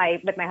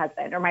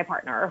husband or my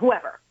partner or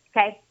whoever.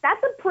 Okay,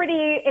 that's a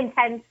pretty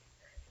intense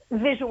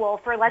visual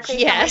for, let's say,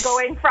 yes,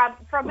 someone going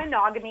from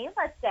monogamy,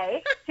 let's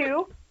say,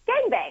 to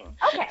gangbang.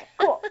 Okay,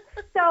 cool.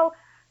 So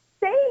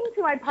saying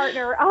to my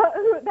partner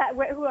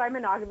who I'm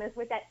monogamous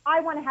with that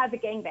I want to have a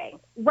gangbang,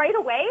 right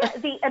away,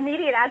 the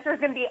immediate answer is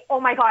going to be, oh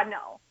my God,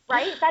 no,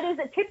 right? That is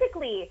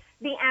typically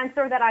the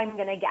answer that I'm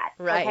going to get.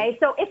 Right. Okay,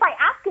 so if I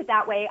ask it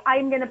that way,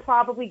 I'm going to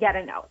probably get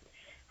a no.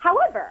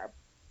 However,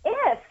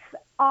 if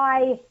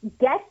I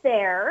get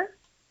there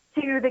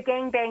to the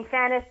gangbang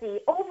fantasy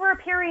over a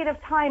period of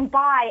time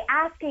by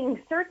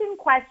asking certain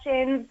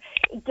questions,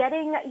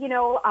 getting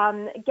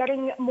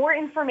more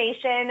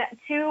information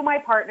to my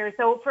partner.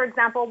 So, for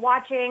example,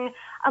 watching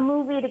a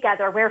movie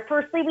together where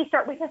firstly we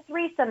start with a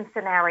threesome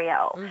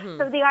scenario. Mm-hmm.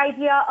 So the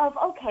idea of,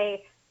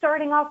 okay,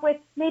 starting off with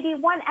maybe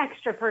one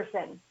extra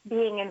person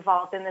being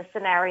involved in this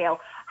scenario.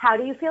 How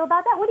do you feel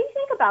about that? What do you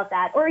think about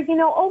that? Or,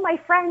 my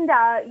friend,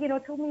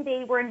 told me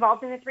they were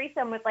involved in a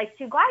threesome with like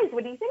two guys.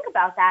 What do you think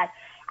about that?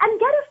 And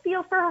get a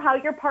feel for how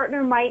your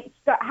partner might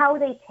start, how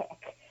they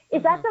tick.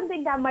 Is that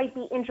something that might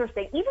be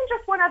interesting? Even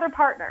just one other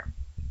partner.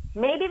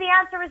 Maybe the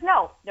answer is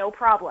no. No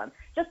problem.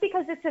 Just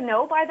because it's a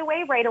no, by the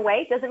way, right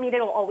away, doesn't mean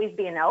it'll always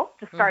be a no,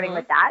 just starting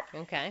with that.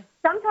 Okay.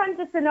 Sometimes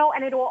it's a no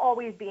and it will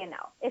always be a no.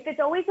 If it's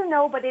always a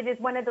no, but it is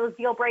one of those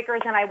deal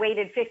breakers and I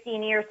waited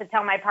 15 years to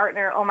tell my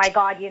partner, oh my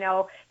God,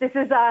 this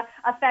is a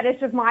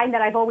fetish of mine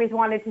that I've always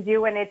wanted to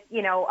do and it's,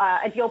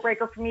 a deal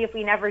breaker for me if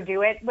we never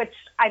do it, which,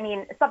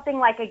 something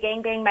like a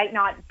gangbang might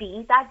not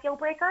be that deal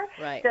breaker,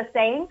 right. Just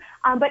saying.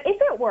 But if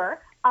it were,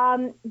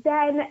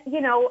 then,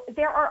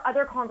 there are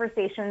other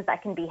conversations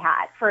that can be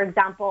had. For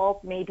example,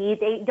 maybe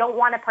they don't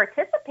want to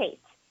participate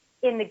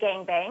in the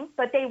gangbang,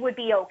 but they would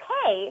be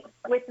okay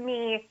with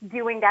me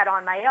doing that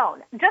on my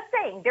own. Just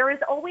saying, there is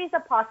always a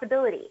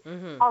possibility.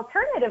 Mm-hmm.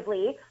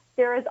 Alternatively,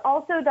 there is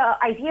also the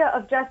idea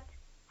of just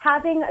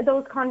having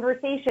those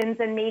conversations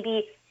and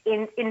maybe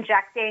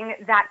injecting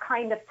that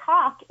kind of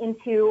talk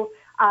into,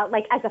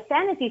 as a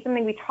fantasy,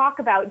 something we talk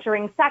about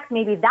during sex.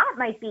 Maybe that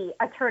might be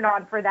a turn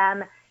on for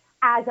them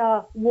as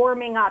a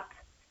warming up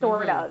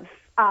sort of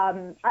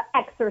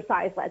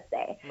exercise, let's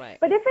say. Right.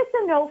 But if it's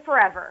a no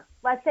forever,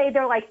 let's say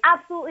they're like,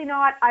 absolutely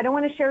not, I don't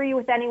want to share you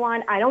with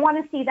anyone, I don't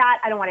want to see that,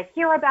 I don't want to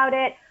hear about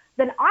it,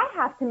 then I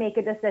have to make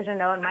a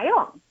decision on my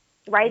own,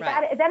 right?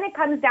 Then it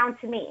comes down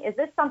to me. Is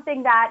this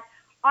something that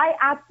I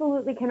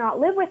absolutely cannot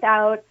live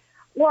without,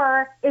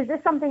 or is this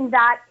something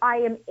that I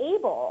am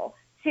able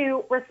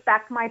to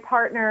respect my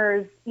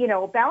partner's,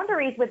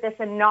 boundaries with this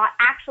and not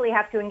actually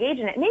have to engage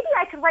in it? Maybe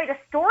I could write a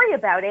story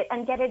about it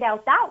and get it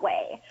out that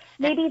way.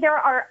 Maybe there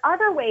are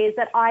other ways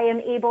that I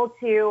am able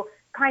to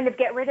kind of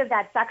get rid of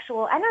that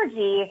sexual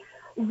energy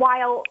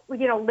while,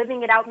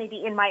 living it out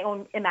maybe in my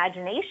own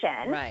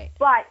imagination, right,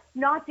 but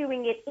not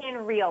doing it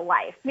in real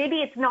life. Maybe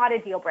it's not a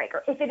deal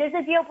breaker. If it is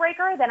a deal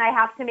breaker, then I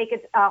have to make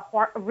it a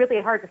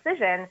really hard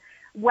decision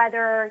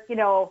whether,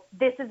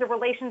 this is a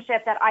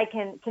relationship that I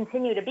can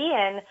continue to be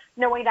in,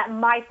 knowing that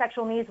my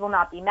sexual needs will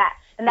not be met.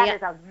 And that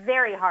is a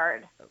very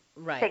hard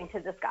thing to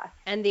discuss.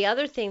 And the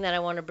other thing that I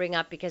want to bring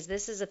up, because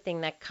this is a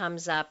thing that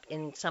comes up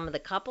in some of the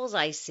couples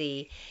I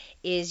see,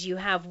 is you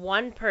have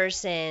one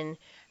person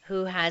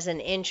who has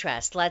an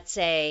interest. Let's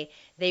say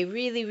they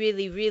really,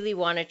 really, really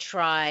want to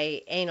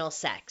try anal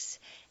sex.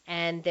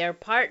 And their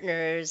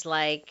partner's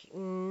like,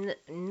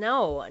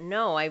 no,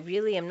 I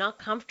really am not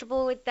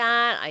comfortable with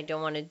that. I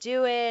don't want to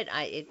do it.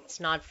 It's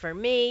not for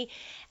me.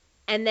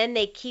 And then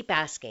they keep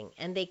asking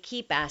and they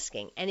keep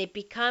asking. And it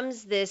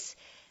becomes this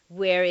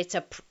where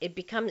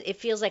it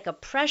feels like a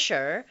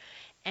pressure.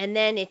 And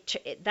then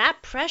that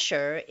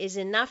pressure is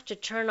enough to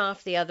turn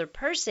off the other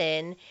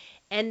person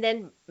and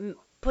then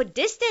put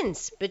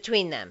distance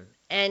between them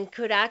and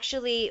could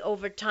actually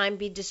over time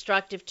be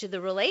destructive to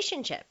the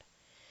relationship.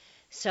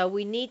 So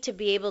we need to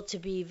be able to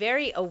be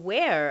very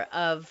aware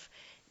of,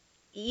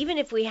 even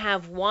if we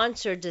have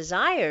wants or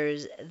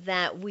desires,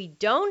 that we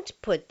don't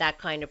put that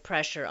kind of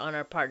pressure on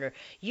our partner.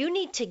 You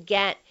need to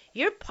get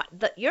your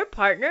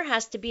partner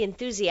has to be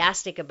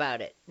enthusiastic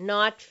about it,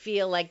 not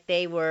feel like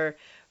they were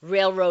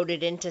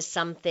railroaded into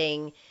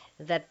something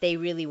that they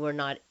really were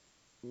not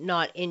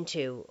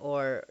into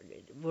or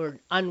were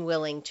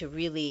unwilling to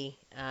really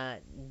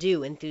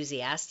do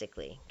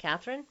enthusiastically.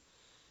 Catherine?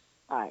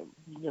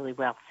 Really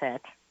well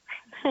said.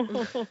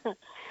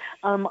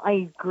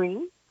 I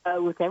agree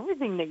with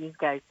everything that you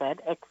guys said,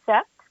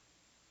 except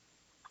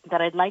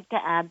that I'd like to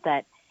add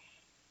that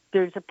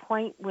there's a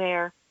point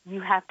where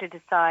you have to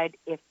decide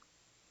if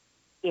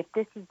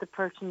this is the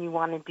person you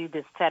want to do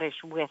this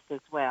fetish with as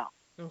well.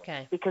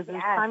 Okay. Because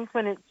there's times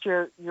when it's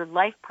your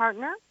life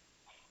partner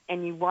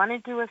and you want to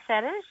do a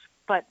fetish,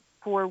 but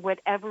for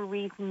whatever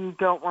reason you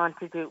don't want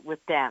to do it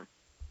with them.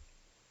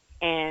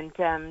 And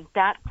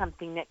that's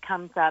something that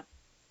comes up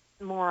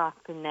more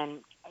often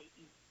than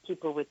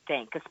people would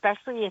think,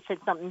 especially if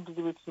it's something to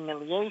do with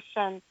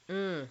humiliation,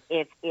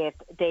 if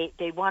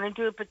they want to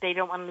do it but they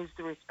don't want to lose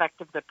the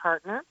respect of their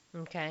partner.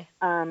 Okay.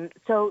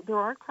 So there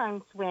are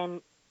times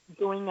when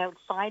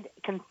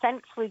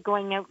consensually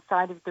going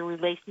outside of the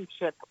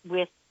relationship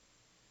with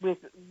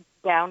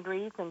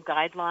boundaries and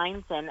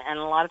guidelines and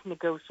a lot of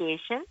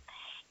negotiation,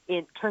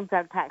 it turns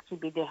out to actually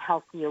be the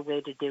healthier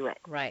way to do it.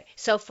 Right.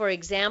 So, for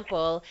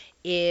example,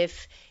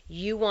 if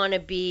you want to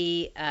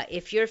be,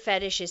 if your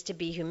fetish is to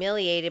be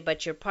humiliated,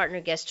 but your partner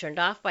gets turned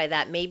off by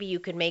that, maybe you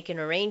could make an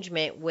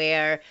arrangement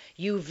where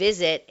you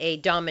visit a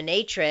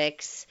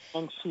dominatrix.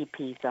 And she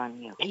pees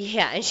on you.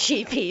 Yeah, and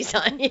she pees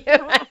on you.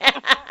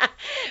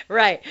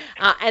 Right.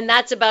 And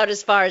that's about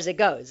as far as it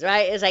goes,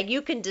 right? It's like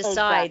you can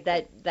decide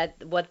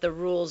that what the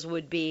rules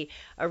would be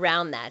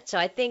around that. So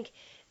I think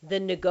the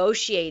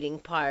negotiating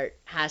part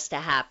has to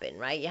happen,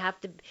 right? You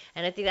have to,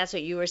 and I think that's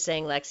what you were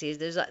saying, Lexi,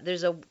 is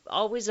there's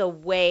always a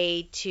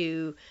way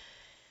to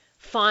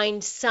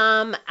find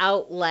some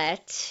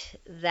outlet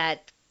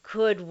that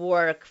could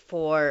work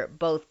for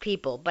both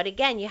people. But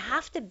again, you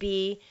have to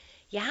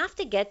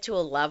get to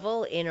a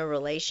level in a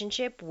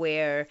relationship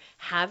where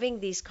having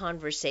these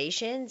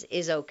conversations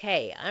is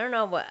okay. I don't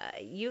know what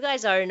you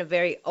guys are in a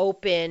very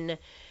open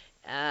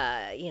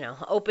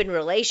open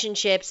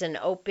relationships and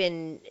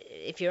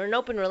if you're in an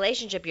open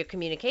relationship, your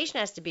communication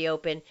has to be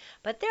open.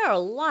 But there are a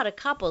lot of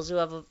couples who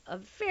have a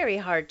very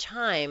hard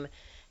time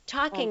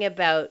talking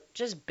about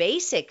just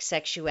basic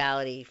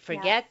sexuality.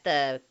 Forget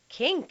the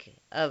kink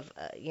of,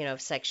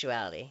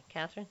 sexuality.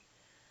 Catherine?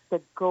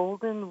 The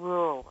golden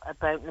rule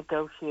about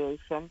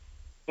negotiation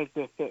is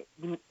if it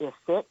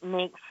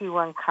makes you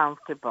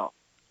uncomfortable,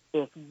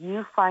 if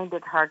you find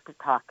it hard to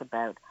talk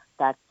about,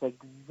 that's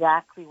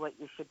exactly what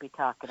you should be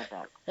talking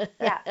about.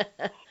 Yeah,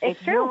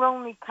 if you're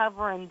only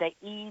covering the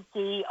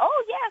easy,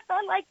 oh yes,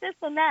 I like this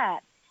and that,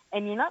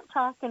 and you're not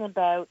talking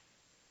about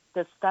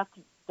the stuff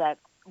that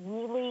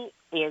really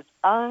is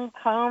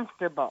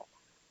uncomfortable,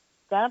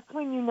 that's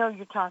when you know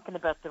you're talking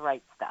about the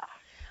right stuff.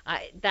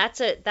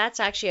 That's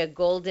actually a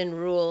golden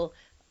rule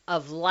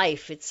of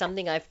life. It's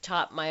something I've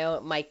taught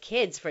my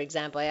kids, for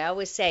example. I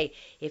always say,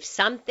 if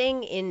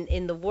something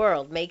in the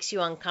world makes you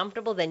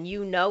uncomfortable, then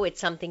you know it's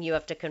something you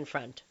have to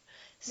confront.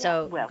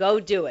 So go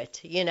do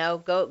it.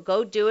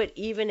 Go do it,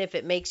 even if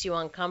it makes you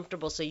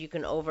uncomfortable, so you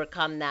can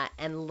overcome that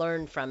and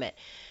learn from it.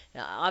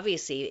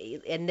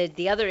 Obviously, and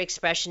the other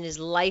expression is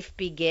life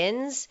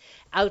begins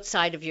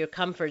outside of your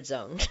comfort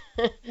zone.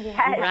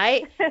 Yes.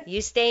 Right?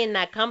 You stay in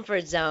that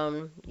comfort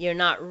zone, you're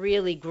not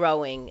really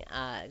growing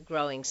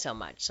so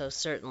much. So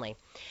certainly.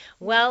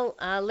 Well,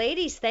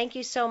 ladies, thank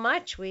you so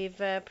much. We've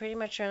pretty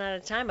much run out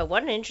of time, but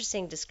what an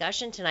interesting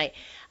discussion tonight.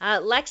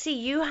 Lexi,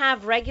 you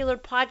have regular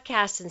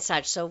podcasts and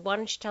such, so why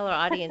don't you tell our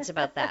audience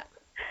about that?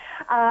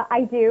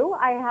 I do.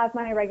 I have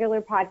my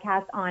regular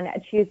podcast on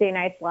Tuesday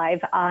nights live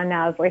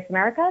on Voice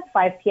America,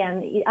 5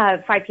 p.m.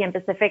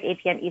 Pacific,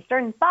 8 p.m.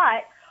 Eastern.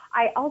 But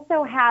I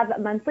also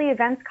have monthly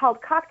events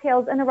called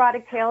Cocktails and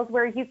Erotic Tales,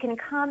 where you can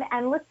come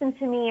and listen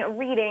to me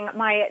reading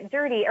my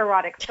dirty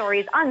erotic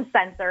stories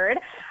uncensored.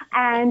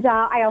 And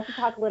I also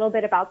talk a little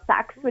bit about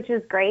sex, which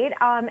is great.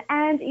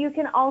 And you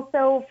can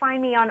also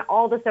find me on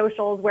all the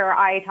socials, where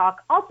I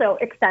talk also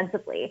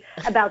extensively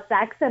about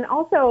sex, and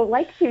also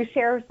like to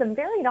share some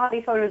very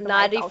naughty photos.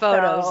 Naughty of myself.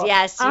 Photos, so,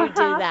 yes, you do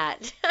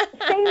that.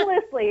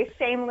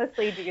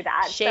 shamelessly do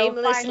that.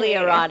 Shamelessly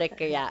erotic,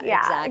 yeah,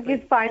 exactly. You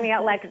can find me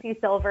at Lexi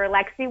Silver,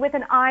 Lexi with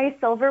an I,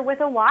 Silver with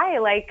a Y,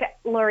 like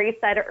Laurie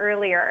said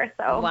earlier.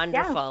 So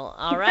wonderful.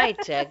 Yeah. All right,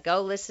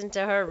 go listen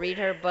to her, read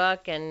her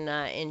book, and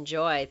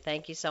enjoy.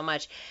 Thank you so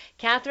much,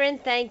 Catherine.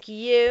 Thank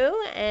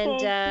you,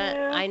 and thank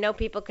you. I know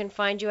people can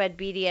find you at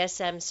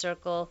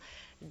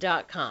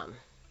bdsmcircle.com.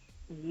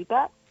 You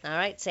bet. All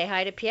right, say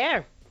hi to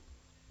Pierre.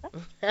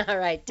 All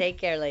right, take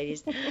care,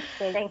 ladies.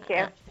 Thank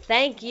you.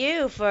 Thank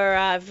you for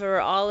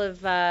all of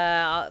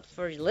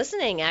for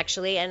listening,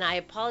 actually. And I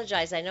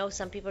apologize. I know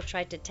some people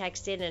tried to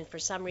text in, and for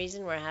some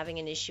reason we're having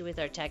an issue with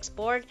our text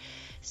board.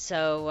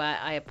 So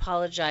I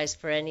apologize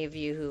for any of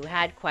you who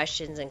had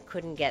questions and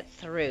couldn't get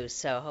through.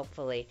 So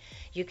hopefully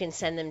you can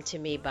send them to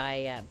me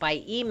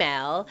by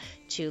email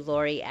to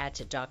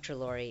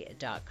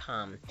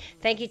Laurie@drlaurie.com.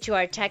 Thank you to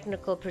our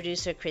technical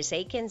producer, Chris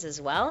Akins,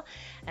 as well.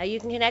 You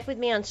can connect with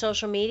me on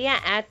social media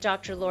at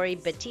Dr. Laurie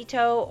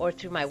Betito, or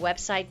through my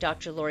website,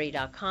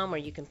 drlaurie.com, where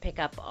you can pick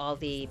up all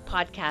the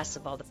podcasts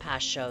of all the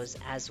past shows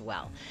as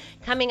well.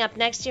 Coming up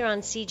next year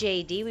on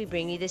CJAD, we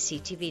bring you the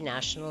CTV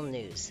National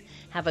News.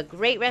 Have a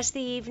great rest of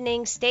the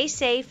evening, stay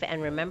safe,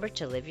 and remember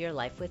to live your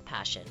life with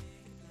passion.